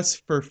share us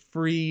for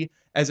free.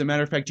 As a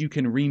matter of fact, you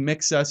can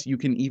remix us. You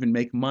can even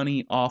make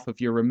money off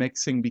of your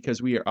remixing because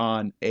we are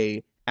on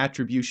a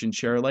attribution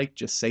share alike.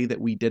 Just say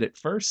that we did it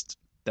first.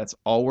 That's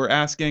all we're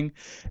asking.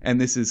 And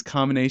this is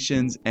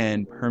Combinations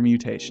and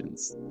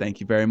Permutations. Thank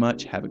you very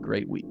much. Have a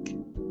great week.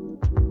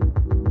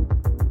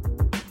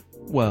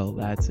 Well,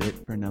 that's it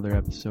for another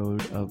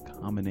episode of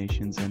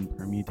Combinations and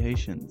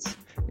Permutations.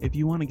 If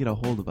you want to get a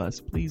hold of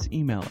us, please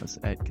email us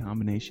at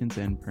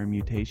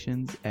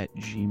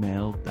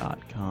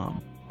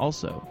combinationsandpermutations@gmail.com.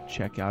 Also,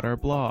 check out our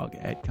blog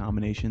at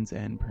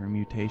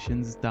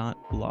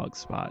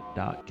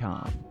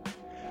combinationsandpermutations.blogspot.com.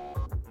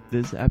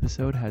 This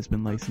episode has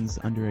been licensed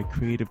under a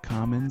Creative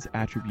Commons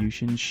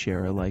Attribution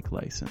Share-alike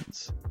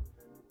license.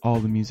 All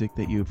the music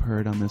that you've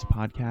heard on this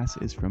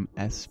podcast is from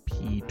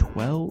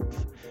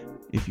SP12.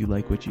 If you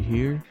like what you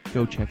hear,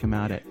 go check them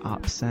out at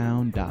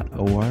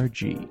opsound.org.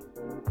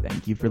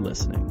 Thank you for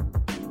listening.